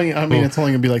mean, it's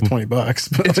only gonna be like $20.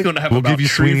 But it's like, going to have We'll about give you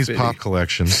Sweeney's $3.50. pop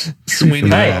collection. Sweeney.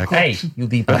 Yeah. Hey, you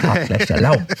leave my pops left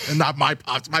alone. Not my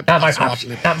pops. My Not my pops.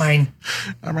 pops. Not mine.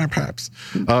 Not my pops.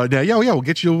 Yeah, we'll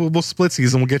get you. We'll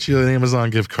splitsies and we'll get you an Amazon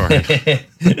gift card.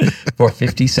 For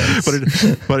 50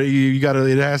 cents. but you got to.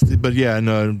 It has to. But yeah,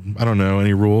 no, I don't know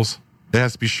any rules. It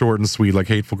has to be short and sweet, like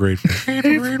Hateful Grateful.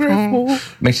 Hateful Grateful.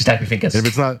 Makes you snap your fingers. And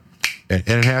if it's not, and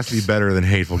it has to be better than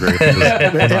Hateful Grateful.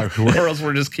 'Cause Or else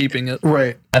we're just keeping it.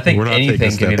 right. I think we're not taking a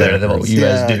anything can be step better than what backwards. you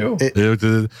guys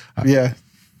do. Yeah.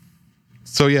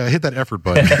 So yeah, hit that effort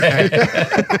button.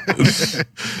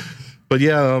 But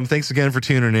yeah, thanks again for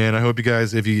tuning in. I hope you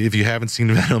guys, if you haven't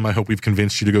seen Venom, I hope we've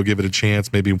convinced you to go give it a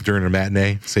chance. Maybe during a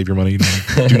matinee, save your money.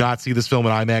 Do not see this film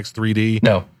in IMAX 3D.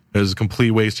 No. It was a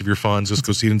complete waste of your funds. Just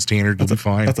go see it in standard. You'll be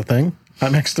fine. That's a thing.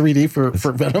 IMAX 3D for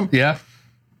Venom. Yeah.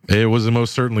 It was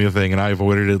most certainly a thing, and I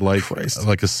avoided it like a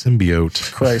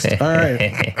symbiote. Christ. All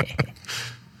right.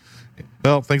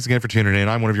 Well, thanks again for tuning in.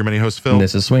 I'm one of your many hosts, Phil.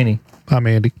 This is Sweeney. I'm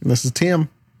Andy. This is Tim.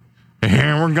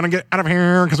 And we're gonna get out of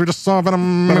here because we just saw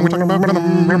Venom. And we're talking about Venom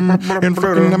and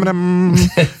freaking Venom.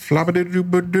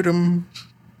 Flabba-doo-doo-ba-doo-dum.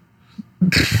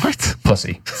 What?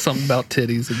 Pussy. Something about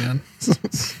titties again.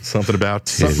 Something about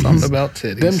titties. Something about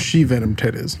titties. Them she-venom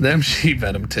titties. Them she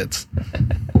Venom tits.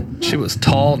 She was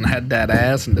tall and had that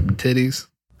ass and them titties.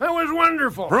 That was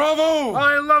wonderful. Bravo!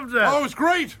 I loved that. Oh, it was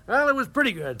great. Well, it was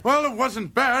pretty good. Well, it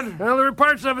wasn't bad. Well, there were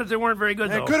parts of it that weren't very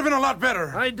good, though. It could have been a lot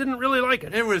better. I didn't really like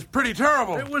it. It was pretty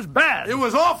terrible. It was bad. It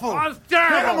was awful. It was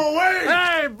terrible. Get him away!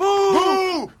 Hey,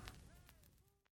 boo! Boo!